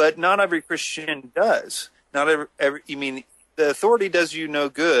 but not every Christian does. Not every the authority does you no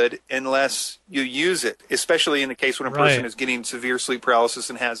good unless you use it, especially in the case when a person is getting severe sleep paralysis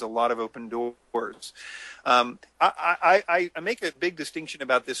and has a lot of open doors. I make a big distinction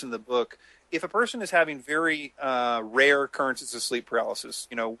about this in the book. If a person is having very rare occurrences of sleep paralysis,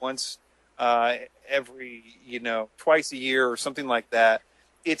 once every, twice a year or something like that,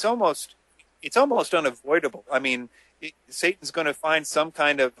 it's almost unavoidable. I mean, Satan's going to find some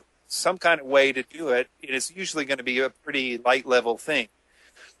kind of way to do it. It is usually going to be a pretty light level thing.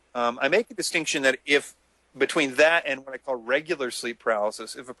 I make a distinction that if between that and what I call regular sleep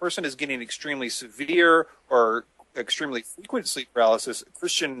paralysis, if a person is getting extremely severe or extremely frequent sleep paralysis,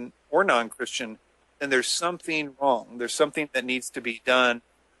 Christian or non-Christian, then there's something wrong. There's something that needs to be done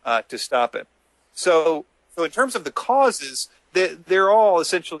to stop it. So in terms of the causes, they're all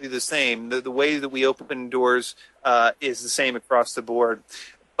essentially the same. The way that we open doors is the same across the board.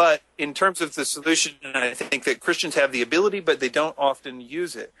 But in terms of the solution, I think that Christians have the ability, but they don't often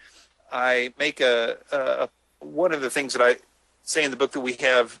use it. I make one of the things that I say in the book that we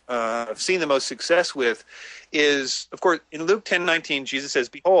have seen the most success with is, of course, in Luke 10:19, Jesus says,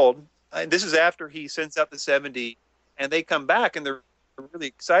 "Behold," and this is after he sends out the 70, and they come back and they're really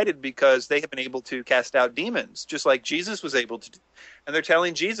excited because they have been able to cast out demons, just like Jesus was able to do. And they're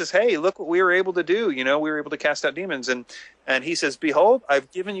telling Jesus, "Hey, look what we were able to do. You know, we were able to cast out demons." And he says, "Behold, I've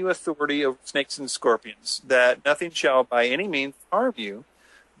given you authority over snakes and scorpions, that nothing shall by any means harm you.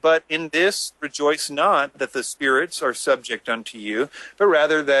 But in this rejoice not that the spirits are subject unto you, but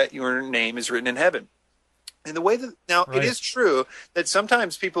rather that your name is written in heaven." And the way that now It is true that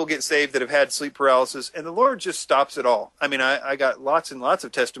sometimes people get saved that have had sleep paralysis, and the Lord just stops it all. I mean, I got lots and lots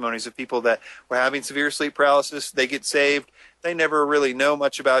of testimonies of people that were having severe sleep paralysis. They get saved. They never really know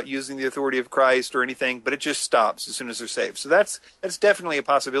much about using the authority of Christ or anything, but it just stops as soon as they're saved. So that's definitely a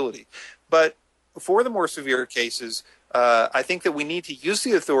possibility. But for the more severe cases, I think that we need to use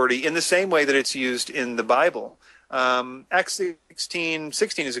the authority in the same way that it's used in the Bible. Acts 16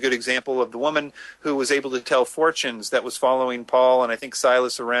 is a good example of the woman who was able to tell fortunes that was following Paul and I think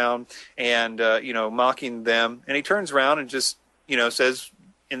Silas around and, mocking them. And he turns around and just, says,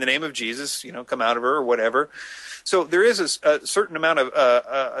 "In the name of Jesus, come out of her," or whatever. So there is a certain amount of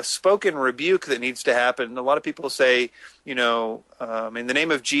a spoken rebuke that needs to happen. A lot of people say, "In the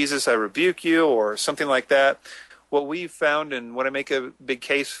name of Jesus, I rebuke you," or something like that. What we've found and what I make a big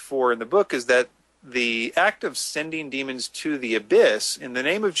case for in the book is that the act of sending demons to the abyss, "In the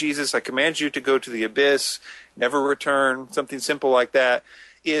name of Jesus, I command you to go to the abyss, never return," something simple like that,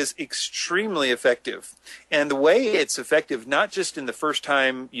 is extremely effective. And the way it's effective, not just in the first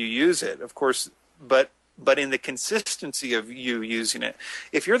time you use it, of course, but in the consistency of you using it.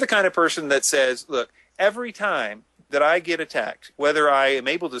 If you're the kind of person that says, "Look, every time that I get attacked, whether I am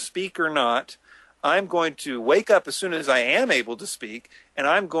able to speak or not, I'm going to wake up as soon as I am able to speak, and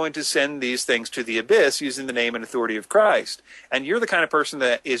I'm going to send these things to the abyss using the name and authority of Christ." And you're the kind of person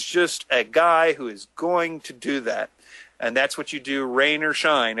that is just a guy who is going to do that. And that's what you do, rain or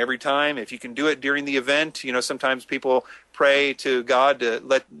shine, every time. If you can do it during the event, sometimes people pray to God to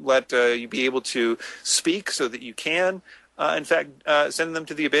let you be able to speak so that you can, in fact, send them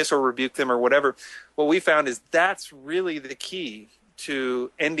to the abyss or rebuke them or whatever. What we found is that's really the key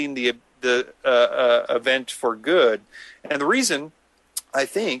to ending the event for good. And the reason, I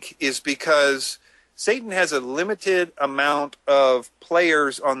think, is because Satan has a limited amount of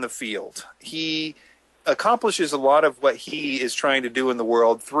players on the field. He accomplishes a lot of what he is trying to do in the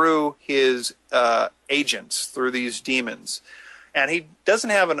world through his agents, through these demons. And he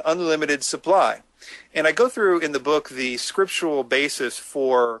doesn't have an unlimited supply. And I go through in the book the scriptural basis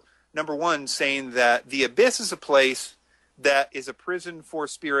for, number one, saying that the abyss is a place that is a prison for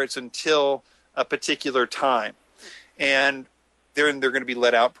spirits until a particular time. And they're going to be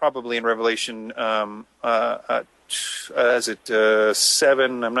let out probably in Revelation, 7?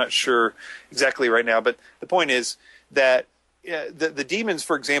 I'm not sure exactly right now. But the point is that the demons,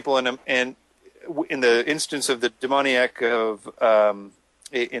 for example, and in the instance of the demoniac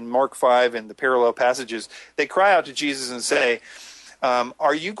in Mark 5 and the parallel passages, they cry out to Jesus and say,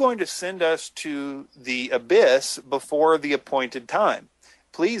 "Are you going to send us to the abyss before the appointed time?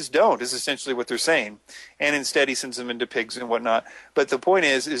 Please don't," is essentially what they're saying. And instead he sends them into pigs and whatnot. But the point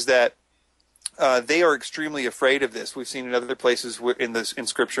is that they are extremely afraid of this. We've seen in other places in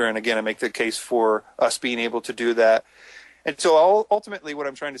Scripture, and again, I make the case for us being able to do that. And so ultimately what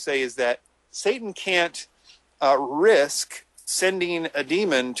I'm trying to say is that Satan can't risk sending a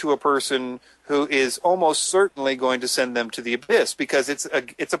demon to a person who is almost certainly going to send them to the abyss, because it's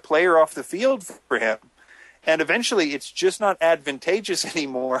a player off the field for him. And eventually it's just not advantageous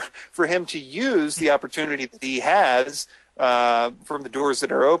anymore for him to use the opportunity that he has from the doors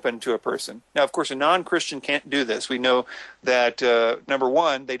that are open to a person. Now, of course, a non-Christian can't do this. We know that, number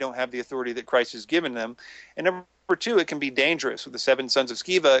one, they don't have the authority that Christ has given them. And number two, it can be dangerous. With the 7 sons of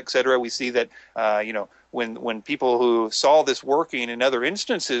Sceva, etc., we see that, when people who saw this working in other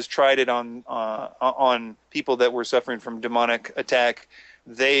instances tried it on people that were suffering from demonic attack,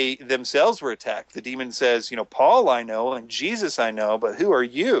 they themselves were attacked. The demon says, Paul I know and Jesus I know, but who are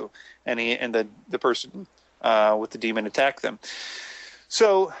you? And the person with the demon attacked them.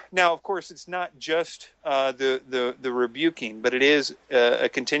 So now, of course, it's not just the rebuking, but it is a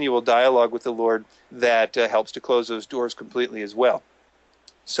continual dialogue with the Lord that helps to close those doors completely as well.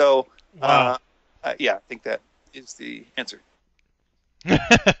 So, wow. I think that is the answer.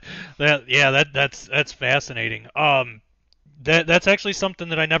 That's fascinating. That's actually something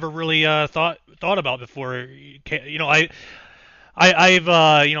that I never really thought about before. I've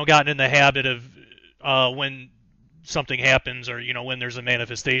gotten in the habit of when something happens, or when there's a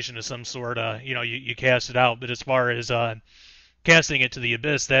manifestation of some sort, you cast it out. But as far as casting it to the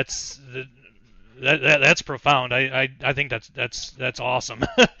abyss, that's profound. I think that's awesome.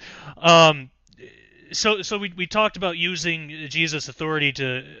 So we talked about using Jesus' authority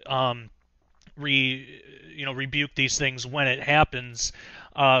to rebuke these things when it happens,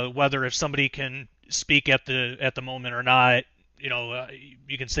 whether if somebody can speak at the moment or not.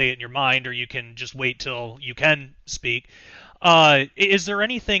 You can say it in your mind, or you can just wait till you can speak. Is there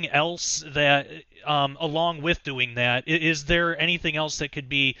anything else that, along with doing that, is there anything else that could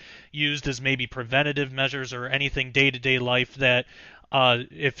be used as maybe preventative measures, or anything day-to-day life that,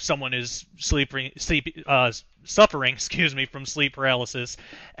 if someone is suffering, from sleep paralysis,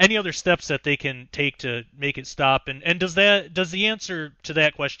 any other steps that they can take to make it stop? And does the answer to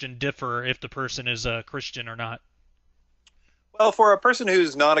that question differ if the person is a Christian or not? Well, for a person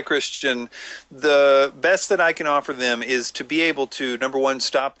who's not a Christian, the best that I can offer them is to be able to, number one,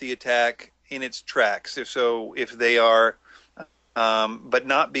 stop the attack in its tracks. If they are, but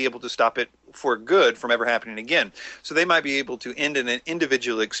not be able to stop it for good from ever happening again. So they might be able to end in an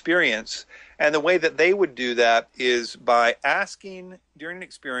individual experience. And the way that they would do that is by asking during an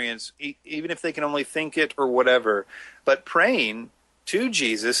experience, even if they can only think it or whatever, but praying to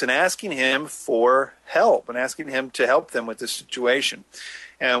Jesus and asking him for help and asking him to help them with the situation.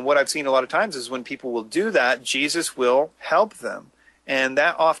 And what I've seen a lot of times is when people will do that, Jesus will help them. And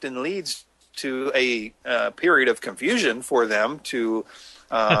that often leads to a period of confusion for them to,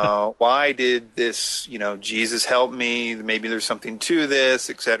 why did this, Jesus help me? Maybe there's something to this,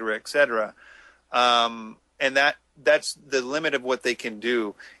 et cetera, et cetera. And that's the limit of what they can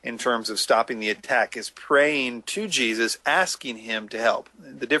do in terms of stopping the attack, is praying to Jesus, asking him to help.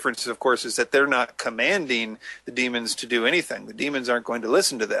 The difference, of course, is that they're not commanding the demons to do anything. The demons aren't going to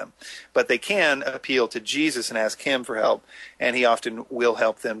listen to them, but they can appeal to Jesus and ask him for help, and he often will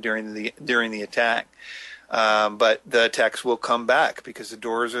help them during the attack. But the attacks will come back because the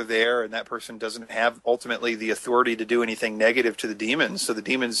doors are there, and that person doesn't have ultimately the authority to do anything negative to the demons, so the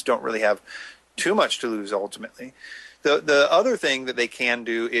demons don't really have too much to lose ultimately. The other thing that they can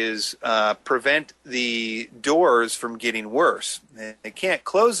do is prevent the doors from getting worse. They can't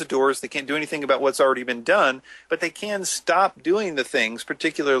close the doors. They can't do anything about what's already been done, but they can stop doing the things,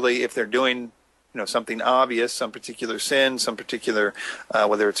 particularly if they're doing something obvious, some particular sin, some particular,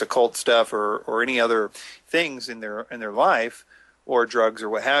 whether it's occult stuff or any other things in their life, or drugs or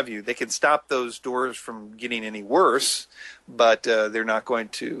what have you. They can stop those doors from getting any worse, but they're not going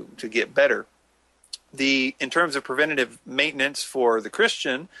to get better. In terms of preventative maintenance for the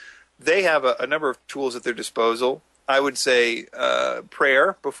Christian, they have a number of tools at their disposal. I would say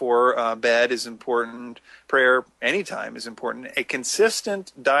prayer before bed is important. Prayer anytime is important. A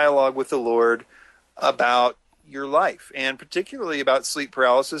consistent dialogue with the Lord about your life, and particularly about sleep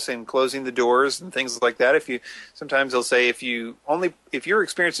paralysis and closing the doors and things like that. Sometimes they'll say if you're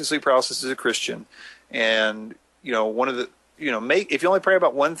experiencing sleep paralysis as a Christian, and one of the if you only pray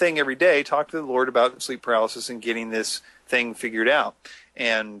about one thing every day, talk to the Lord about sleep paralysis and getting this thing figured out,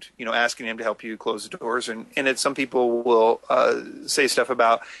 and asking him to help you close the doors. And some people will say stuff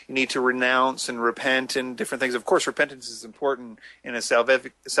about you need to renounce and repent and different things. Of course, repentance is important in a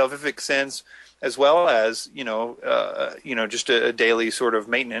salvific sense, as well as just a daily sort of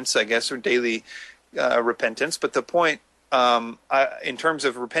maintenance, I guess, or daily repentance. But the point, in terms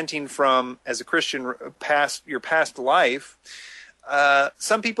of repenting from, as a Christian, your past life,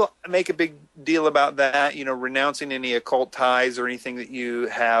 some people make a big deal about that, renouncing any occult ties or anything that you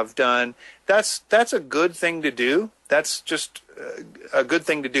have done. That's a good thing to do. That's just a good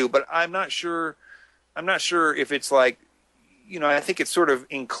thing to do. But I'm not sure if it's like, I think it's sort of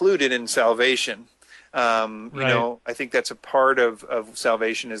included in salvation. Right. I think that's a part of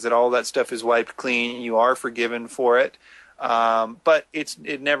salvation, is that all that stuff is wiped clean. You are forgiven for it. But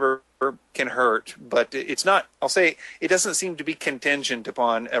it never can hurt. But it's not, I'll say, it doesn't seem to be contingent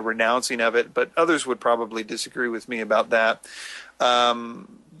upon a renouncing of it, but others would probably disagree with me about that.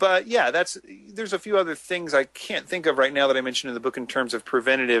 but yeah, there's a few other things I can't think of right now that I mentioned in the book in terms of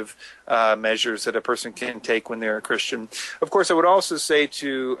preventative measures that a person can take when they're a Christian. Of course, I would also say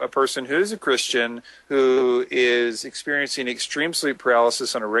to a person who is a Christian who is experiencing extreme sleep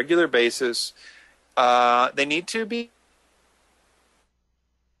paralysis on a regular basis, they need to be.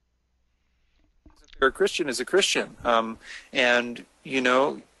 A Christian is a Christian, and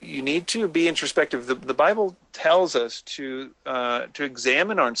you need to be introspective. The Bible tells us to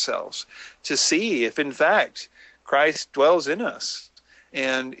examine ourselves, to see if in fact Christ dwells in us,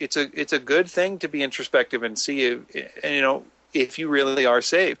 and it's a good thing to be introspective and see if you really are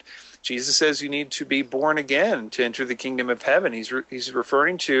saved. Jesus says you need to be born again to enter the kingdom of heaven. He's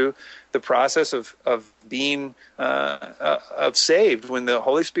referring to the process of being saved when the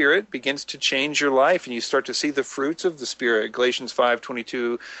Holy Spirit begins to change your life and you start to see the fruits of the Spirit. Galatians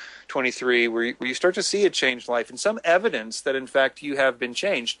 5:22-23, where you start to see a changed life and some evidence that in fact you have been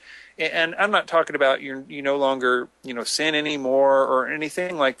changed. And I'm not talking about you no longer sin anymore or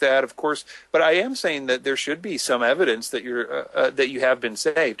anything like that, of course. But I am saying that there should be some evidence that you have been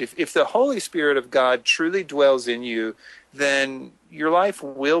saved. If the Holy Spirit of God truly dwells in you, then your life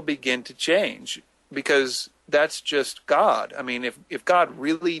will begin to change, because that's just God. I mean, if God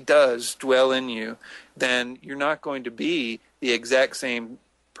really does dwell in you, then you're not going to be the exact same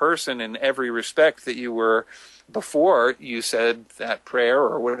person in every respect that you were before you said that prayer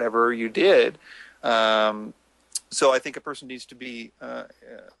or whatever you did. So I think a person needs to be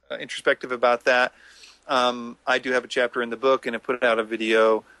introspective about that. I do have a chapter in the book, and I put out a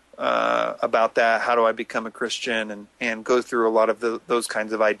video about that. How do I become a Christian, and go through a lot of those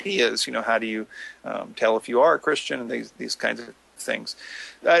kinds of ideas. How do you tell if you are a Christian, and these kinds of things.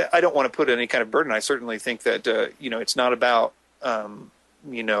 I don't want to put any kind of burden. I certainly think that it's not about are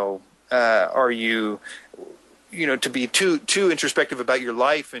you to be too introspective about your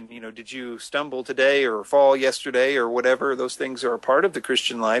life, and did you stumble today or fall yesterday or whatever. Those things are a part of the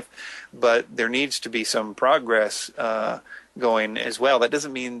Christian life, but there needs to be some progress going as well. That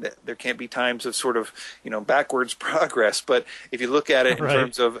doesn't mean that there can't be times of sort of backwards progress, but if you look at it in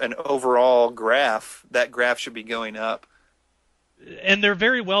terms of an overall graph, that graph should be going up. And there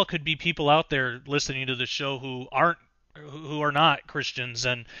very well could be people out there listening to the show who are not Christians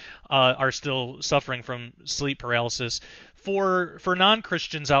and are still suffering from sleep paralysis. For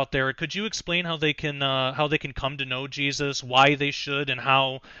non-Christians out there, could you explain how they can come to know Jesus, why they should, and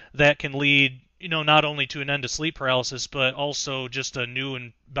how that can lead not only to an end to sleep paralysis, but also just a new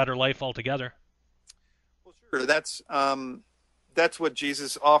and better life altogether? Well, sure. That's what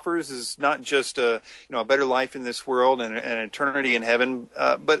Jesus offers, is not just a better life in this world and an eternity in heaven,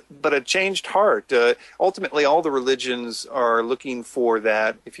 but a changed heart. Ultimately, all the religions are looking for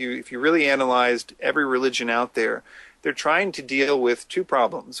that. If you really analyzed every religion out there, they're trying to deal with two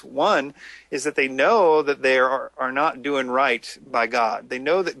problems. One is that they know that they are not doing right by God. They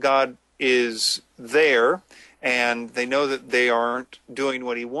know that God is there, and they know that they aren't doing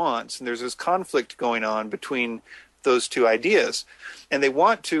what he wants. And there's this conflict going on between those two ideas, and they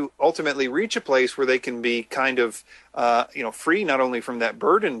want to ultimately reach a place where they can be kind of free, not only from that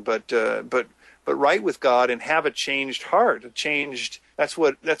burden, but right with God, and have a changed heart,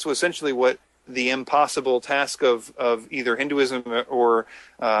 that's essentially what the impossible task of either Hinduism or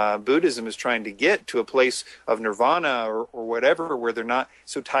Buddhism is trying to get to, a place of nirvana or whatever, where they're not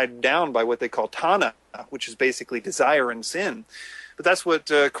so tied down by what they call tanha, which is basically desire and sin. But that's what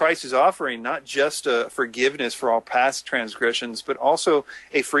Christ is offering, not just forgiveness for all past transgressions, but also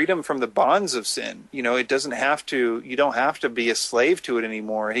a freedom from the bonds of sin. You don't have to be a slave to it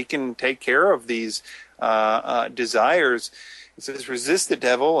anymore. He can take care of these desires. It says, resist the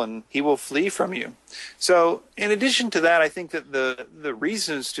devil and he will flee from you. So in addition to that, I think that the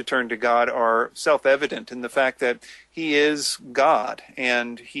reasons to turn to God are self-evident in the fact that he is God,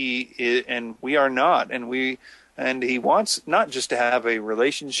 and we are not, and he wants not just to have a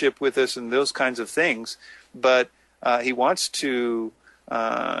relationship with us and those kinds of things, but he wants to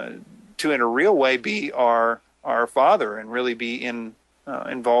in a real way be our Father and really be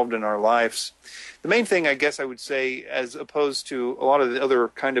involved in our lives. The main thing, I guess I would say, as opposed to a lot of the other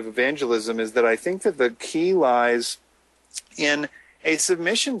kind of evangelism, is that I think that the key lies in a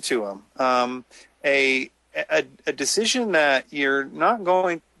submission to him, a decision that you're not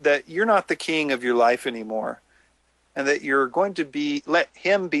the king of your life anymore, and that you're going to let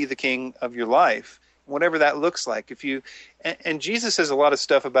him be the king of your life, whatever that looks like. And Jesus says a lot of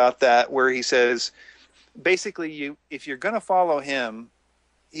stuff about that, where he says, basically, if you're going to follow him,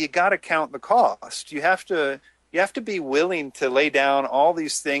 you got to count the cost. You have to You have to be willing to lay down all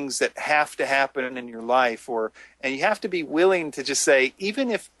these things that have to happen in your life, and you have to be willing to just say,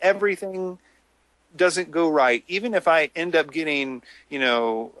 even if everything doesn't go right, even if I end up getting,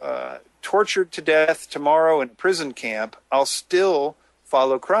 tortured to death tomorrow in prison camp, I'll still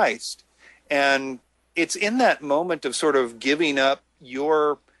follow Christ. And it's in that moment of sort of giving up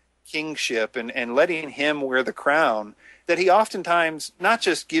your kingship and letting him wear the crown that he oftentimes not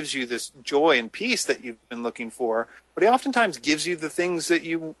just gives you this joy and peace that you've been looking for, but he oftentimes gives you the things that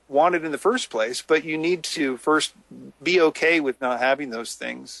you wanted in the first place, but you need to first be okay with not having those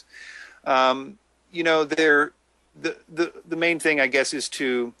things. The main thing, I guess, is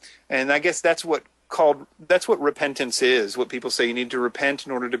to, and I guess that's what repentance is. What people say, you need to repent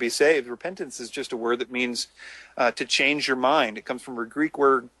in order to be saved. Repentance is just a word that means to change your mind. It comes from a Greek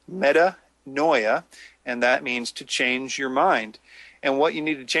word metanoia, and that means to change your mind. And what you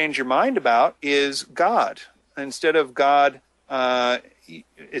need to change your mind about is God. Instead of God,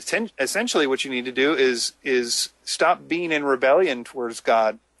 essentially what you need to do is stop being in rebellion towards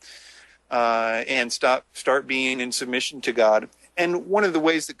God, and start being in submission to God. And one of the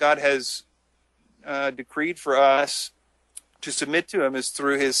ways that God has decreed for us to submit to him is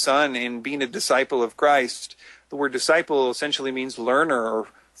through his Son in being a disciple of Christ. The word disciple essentially means learner or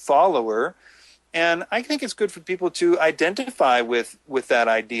follower. And I think it's good for people to identify with that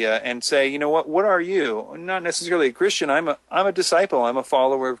idea and say, you know what are you? I'm not necessarily a Christian. I'm a disciple. I'm a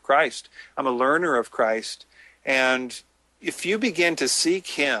follower of Christ. I'm a learner of Christ. And if you begin to seek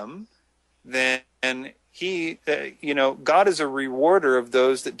him, then he, God is a rewarder of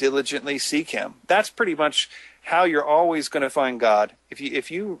those that diligently seek him. That's pretty much how you're always going to find God, if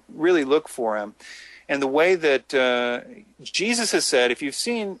you really look for him. And the way that Jesus has said, if you've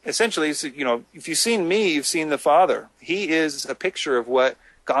seen me, you've seen the Father. He is a picture of what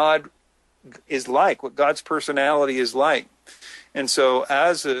God is like, what God's personality is like. And so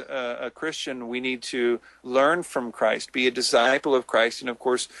as a Christian, we need to learn from Christ, be a disciple of Christ. And of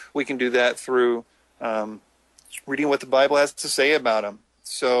course, we can do that through reading what the Bible has to say about him.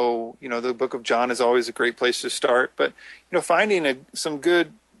 So, the book of John is always a great place to start. But, finding some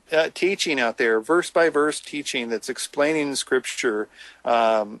good teaching out there, verse by verse teaching that's explaining Scripture,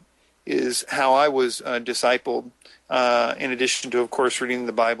 is how I was discipled, in addition to, of course, reading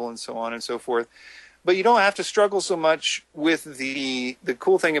the Bible and so on and so forth. But you don't have to struggle so much with the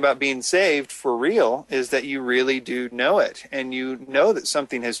cool thing about being saved for real is that you really do know it, and you know that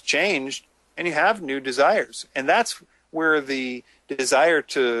something has changed, and you have new desires. And that's where the desire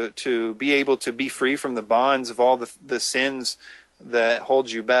to be able to be free from the bonds of all the sins that hold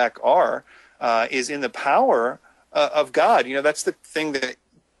you back is in the power of God. That's the thing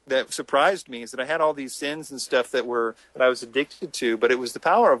that surprised me, is that I had all these sins and stuff that I was addicted to, but it was the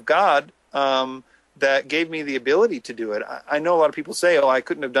power of God that gave me the ability to do it. I know a lot of people say, I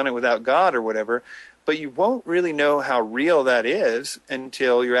couldn't have done it without God or whatever, but you won't really know how real that is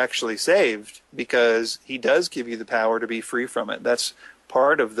until you're actually saved, because he does give you the power to be free from it. That's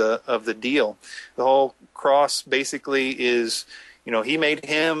part of the deal. The whole cross basically is, he made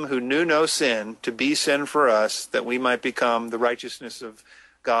him who knew no sin to be sin for us, that we might become the righteousness of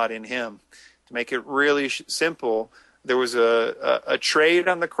God in him. To make it really simple, there was a trade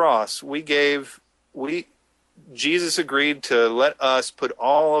on the cross. Jesus agreed to let us put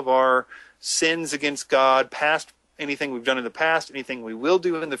all of our sins against God, past, anything we've done in the past, anything we will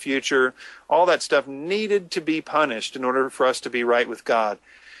do in the future, all that stuff needed to be punished in order for us to be right with God.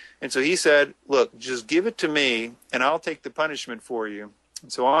 And so he said, look, just give it to me and I'll take the punishment for you.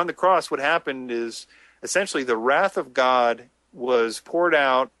 And so on the cross, what happened is essentially the wrath of God was poured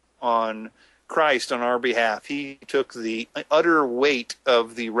out on Christ on our behalf. He took the utter weight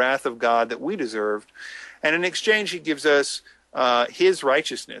of the wrath of God that we deserved. And in exchange, he gives us his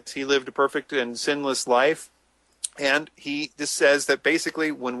righteousness. He lived a perfect and sinless life. And he just says that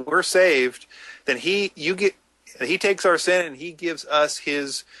basically when we're saved, then he takes our sin and he gives us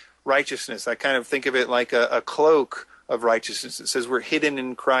his righteousness. I kind of think of it like a cloak of righteousness. It says we're hidden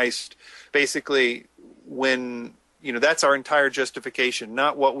in Christ. Basically, when, that's our entire justification,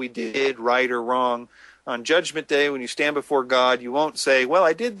 not what we did right or wrong. On Judgment Day, when you stand before God, you won't say, well,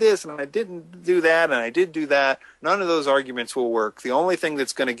 I did this and I didn't do that and I did do that. None of those arguments will work. The only thing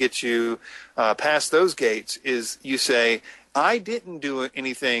that's going to get you past those gates is you say, I didn't do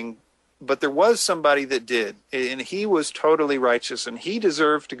anything, but there was somebody that did, and he was totally righteous and he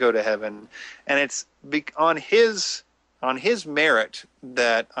deserved to go to heaven. And it's on his merit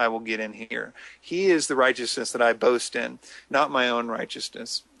that I will get in here. He is the righteousness that I boast in, not my own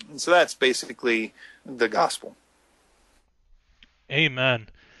righteousness. And so that's basically the gospel. Amen.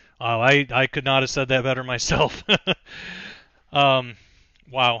 Oh, I could not have said that better myself. Um,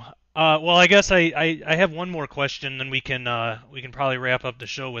 wow. Well, I guess I have one more question, and we can probably wrap up the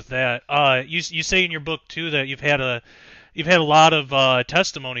show with that. You say in your book too that you've had a lot of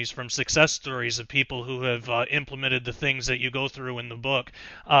testimonies from success stories of people who have implemented the things that you go through in the book.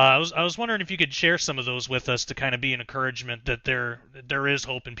 I was wondering if you could share some of those with us to kind of be an encouragement that there is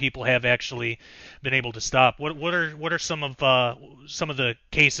hope and people have actually been able to stop. What are some of the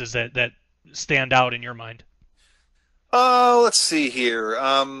cases that stand out in your mind? Let's see here.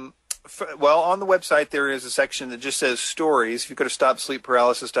 Well, on the website there is a section that just says stories. If you go to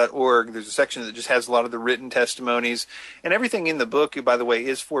stopsleepparalysis.org, there's a section that just has a lot of the written testimonies, and everything in the book, by the way,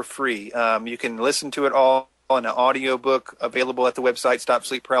 is for free. You can listen to it all in an audio book available at the website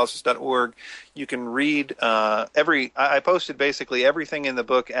stopsleepparalysis.org. You can read I posted basically everything in the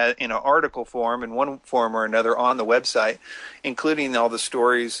book in an article form in one form or another on the website, including all the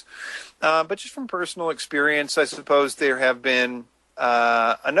stories. But just from personal experience, I suppose there have been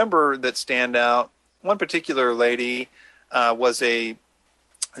a number that stand out. One particular lady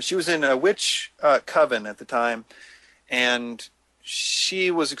she was in a witch coven at the time, and she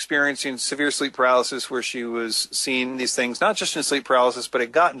was experiencing severe sleep paralysis where she was seeing these things, not just in sleep paralysis, but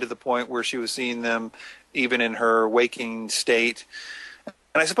it gotten to the point where she was seeing them even in her waking state.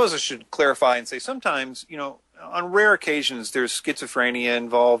 And I suppose I should clarify and say sometimes, on rare occasions, there's schizophrenia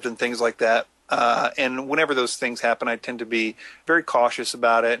involved and things like that. And whenever those things happen, I tend to be very cautious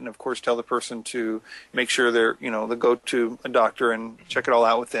about it, and of course tell the person to make sure they go to a doctor and check it all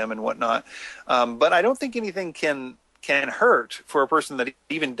out with them and whatnot. But I don't think anything can hurt for a person that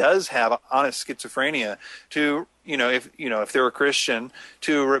even does have honest schizophrenia to, if they're a Christian,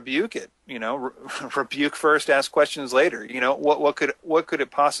 to rebuke it. Rebuke first, ask questions later. What could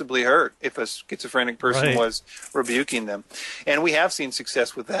it possibly hurt if a schizophrenic person was rebuking them? And we have seen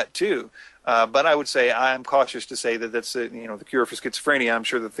success with that too. But I would say I'm cautious to say that that's the cure for schizophrenia. I'm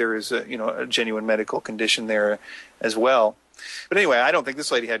sure that there is a genuine medical condition there as well. But anyway, I don't think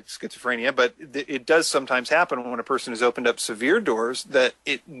this lady had schizophrenia, but it does sometimes happen when a person has opened up severe doors that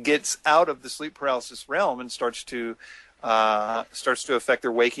it gets out of the sleep paralysis realm and starts to affect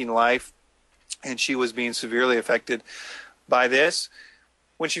their waking life. And she was being severely affected by this.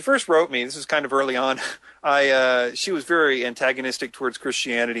 When she first wrote me, this is kind of early on, she was very antagonistic towards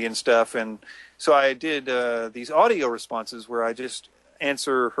Christianity and stuff, and so I did these audio responses where I just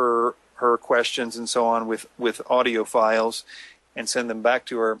answer her questions and so on with audio files and send them back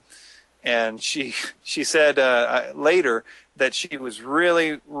to her. And she said later that she was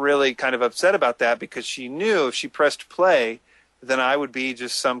really, really kind of upset about that because she knew if she pressed play, then I would be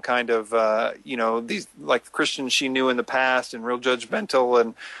just some kind of, these like the Christians she knew in the past and real judgmental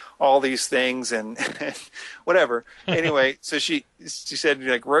and all these things and whatever. Anyway, so she said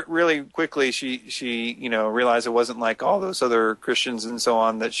like really quickly she realized it wasn't like all those other Christians and so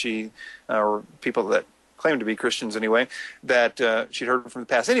on that or people that claimed to be Christians anyway, that she'd heard from the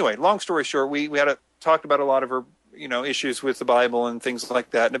past. Anyway, long story short, we had talked about a lot of her issues with the Bible and things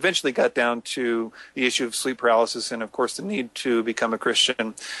like that, and eventually got down to the issue of sleep paralysis and, of course, the need to become a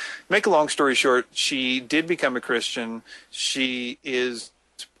Christian. Make a long story short, she did become a Christian. She is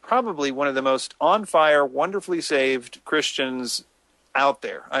probably one of the most on-fire, wonderfully saved Christians out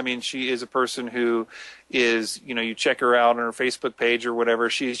there. I mean, she is a person who is, you check her out on her Facebook page or whatever,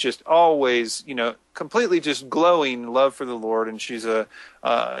 she's just always, completely just glowing love for the Lord, and she's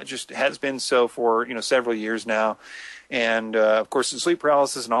just has been so for, several years now. And, of course, the sleep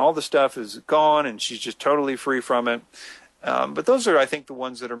paralysis and all the stuff is gone, and she's just totally free from it. But those are, I think, the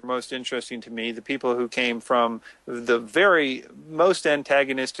ones that are most interesting to me, the people who came from the very most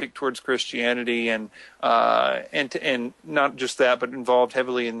antagonistic towards Christianity and not just that, but involved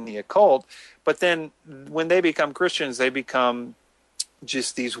heavily in the occult. But then when they become Christians, they become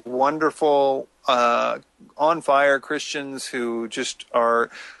just these wonderful, on-fire Christians who just are,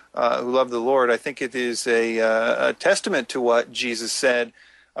 who love the Lord. I think it is a testament to what Jesus said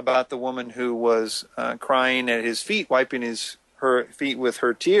about the woman who was crying at his feet, wiping her feet with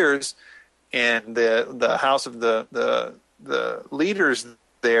her tears, and the house of the leaders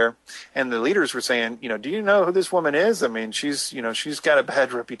there, and the leaders were saying, do you know who this woman is? I mean, she's got a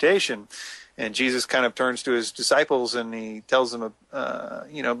bad reputation. And Jesus kind of turns to his disciples and he tells them,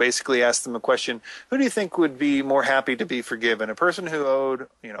 basically asks them a question: who do you think would be more happy to be forgiven? A person who owed,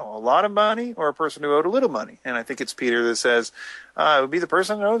 a lot of money, or a person who owed a little money? And I think it's Peter that says, it would be the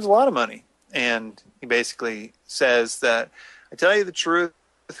person who owes a lot of money. And he basically says that, I tell you the truth,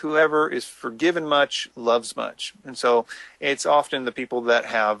 whoever is forgiven much loves much. And so it's often the people that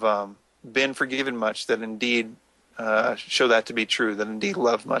have been forgiven much that indeed show that to be true, that indeed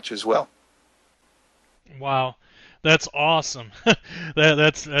love much as well. Wow, that's awesome.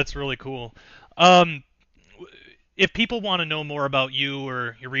 That's really cool. Um, if people want to know more about you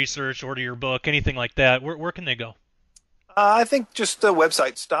or your research, order your book, anything like that, where can they go? I think just the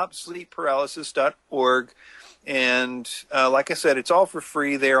website, stopsleepparalysis.org. And like I said, it's all for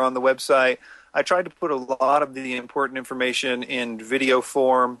free there on the website. I tried to put a lot of the important information in video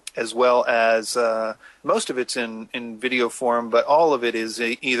form, as well as most of it's in video form, but all of it is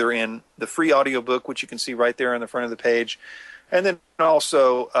either in the free audiobook, which you can see right there on the front of the page, and then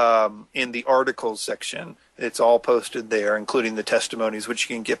also in the articles section. It's all posted there, including the testimonies, which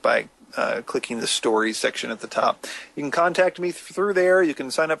you can get by clicking the stories section at the top. You can contact me through there. You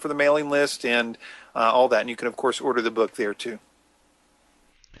can sign up for the mailing list and all that. And you can, of course, order the book there, too.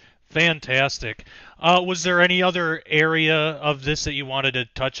 Fantastic. Was there any other area of this that you wanted to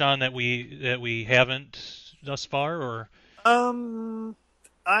touch on that we haven't thus far, or?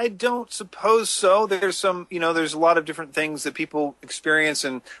 I don't suppose so. There's there's a lot of different things that people experience,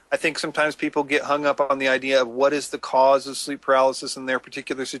 and I think sometimes people get hung up on the idea of what is the cause of sleep paralysis in their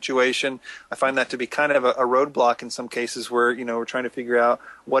particular situation. I find that to be kind of a roadblock in some cases where, we're trying to figure out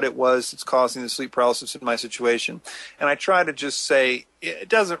what it was that's causing the sleep paralysis in my situation. And I try to just say it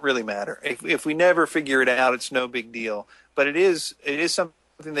doesn't really matter. If we never figure it out, it's no big deal. But it is something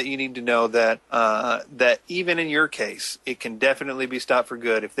that you need to know that that even in your case, it can definitely be stopped for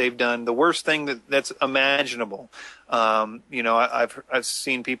good if they've done the worst thing that's imaginable. I've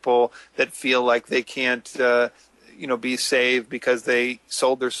seen people that feel like they can't be saved because they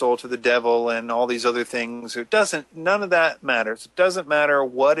sold their soul to the devil and all these other things. None of that matters. It doesn't matter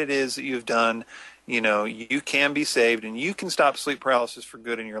what it is that you've done. You can be saved and you can stop sleep paralysis for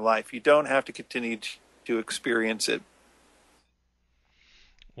good in your life. You don't have to continue to experience it.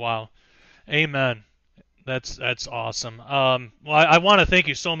 Wow. Amen. That's awesome. Well, I want to thank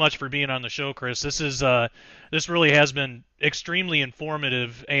you so much for being on the show, Chris. This really has been extremely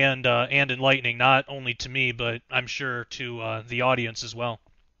informative and enlightening, not only to me, but I'm sure to the audience as well.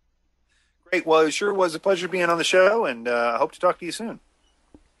 Great. Well, it sure was a pleasure being on the show, and I hope to talk to you soon.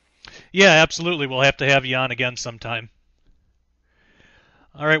 Yeah, absolutely. We'll have to have you on again sometime.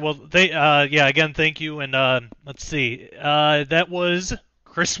 All right. Well, again, thank you. And let's see. That was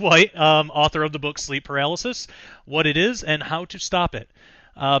Chris White, author of the book Sleep Paralysis, What It Is and How to Stop It.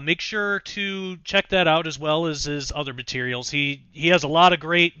 Make sure to check that out as well as his other materials. He has a lot of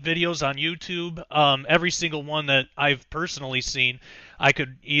great videos on YouTube. Every single one that I've personally seen, I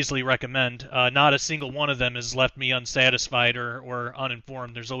could easily recommend. Not a single one of them has left me unsatisfied or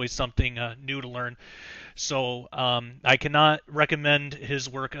uninformed. There's always something new to learn. So I cannot recommend his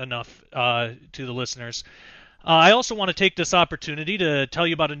work enough to the listeners. I also want to take this opportunity to tell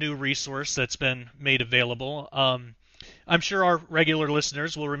you about a new resource that's been made available. I'm sure our regular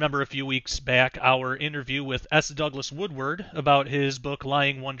listeners will remember a few weeks back our interview with S. Douglas Woodward about his book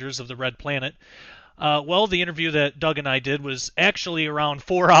Lying Wonders of the Red Planet. Well, the interview that Doug and I did was actually around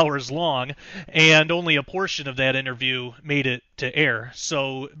 4 hours long, and only a portion of that interview made it to air.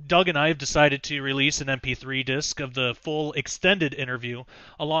 So Doug and I have decided to release an MP3 disc of the full extended interview,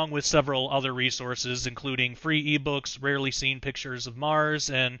 along with several other resources, including free ebooks, rarely seen pictures of Mars,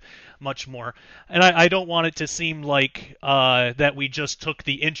 and much more. And I don't want it to seem like that we just took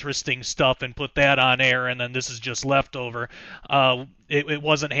the interesting stuff and put that on air, and then this is just leftover. It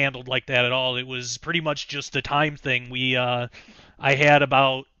wasn't handled like that at all. It was pretty much just a time thing. I had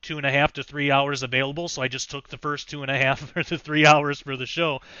about 2.5 to 3 hours available, so I just took the first 2.5 to 3 hours for the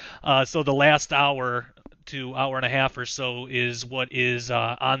show. So the last hour to hour and a half or so is what is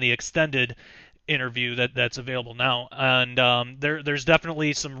on the extended interview that's available now. And there's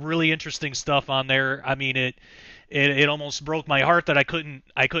definitely some really interesting stuff on there. I mean, it almost broke my heart that I couldn't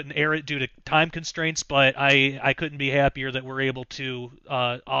air it due to time constraints, but I couldn't be happier that we're able to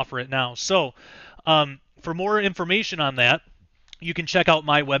offer it now. So for more information on that, you can check out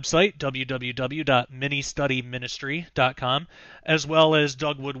my website, www.ministudyministry.com, as well as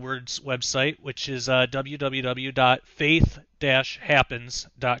Doug Woodward's website, which is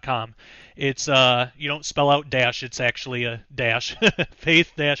www.faith-happens.com. It's you don't spell out dash, it's actually a dash,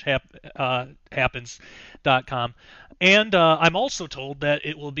 faith-happens.com. And I'm also told that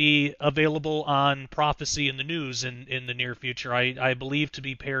it will be available on Prophecy in the News in the near future. I believe to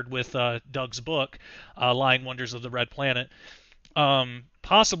be paired with Doug's book, Lying Wonders of the Red Planet.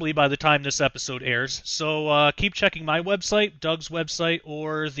 Possibly by the time this episode airs. So keep checking my website, Doug's website,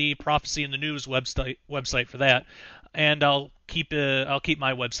 or the Prophecy in the News website for that. And I'll keep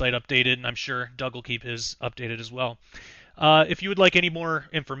my website updated, and I'm sure Doug will keep his updated as well. If you would like any more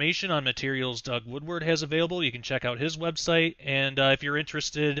information on materials Doug Woodward has available, you can check out his website. And if you're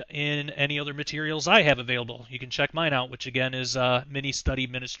interested in any other materials I have available, you can check mine out, which again is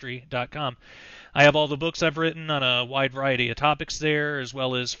ministudyministry.com. I have all the books I've written on a wide variety of topics there, as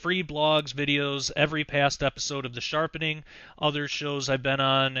well as free blogs, videos, every past episode of The Sharpening, other shows I've been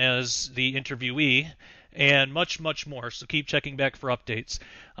on as the interviewee, and much, much more. So keep checking back for updates.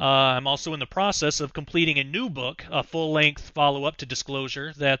 I'm also in the process of completing a new book, a full-length follow-up to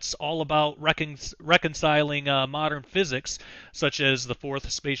Disclosure, that's all about reconciling modern physics, such as the fourth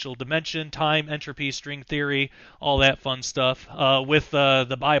spatial dimension, time, entropy, string theory, all that fun stuff, with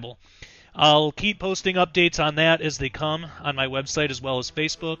the Bible. I'll keep posting updates on that as they come on my website as well as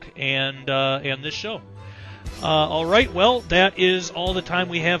Facebook and this show. All right, well, that is all the time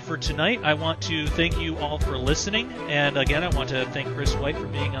we have for tonight. I want to thank you all for listening, and again, I want to thank Chris White for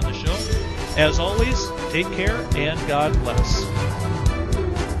being on the show. As always, take care, and God bless.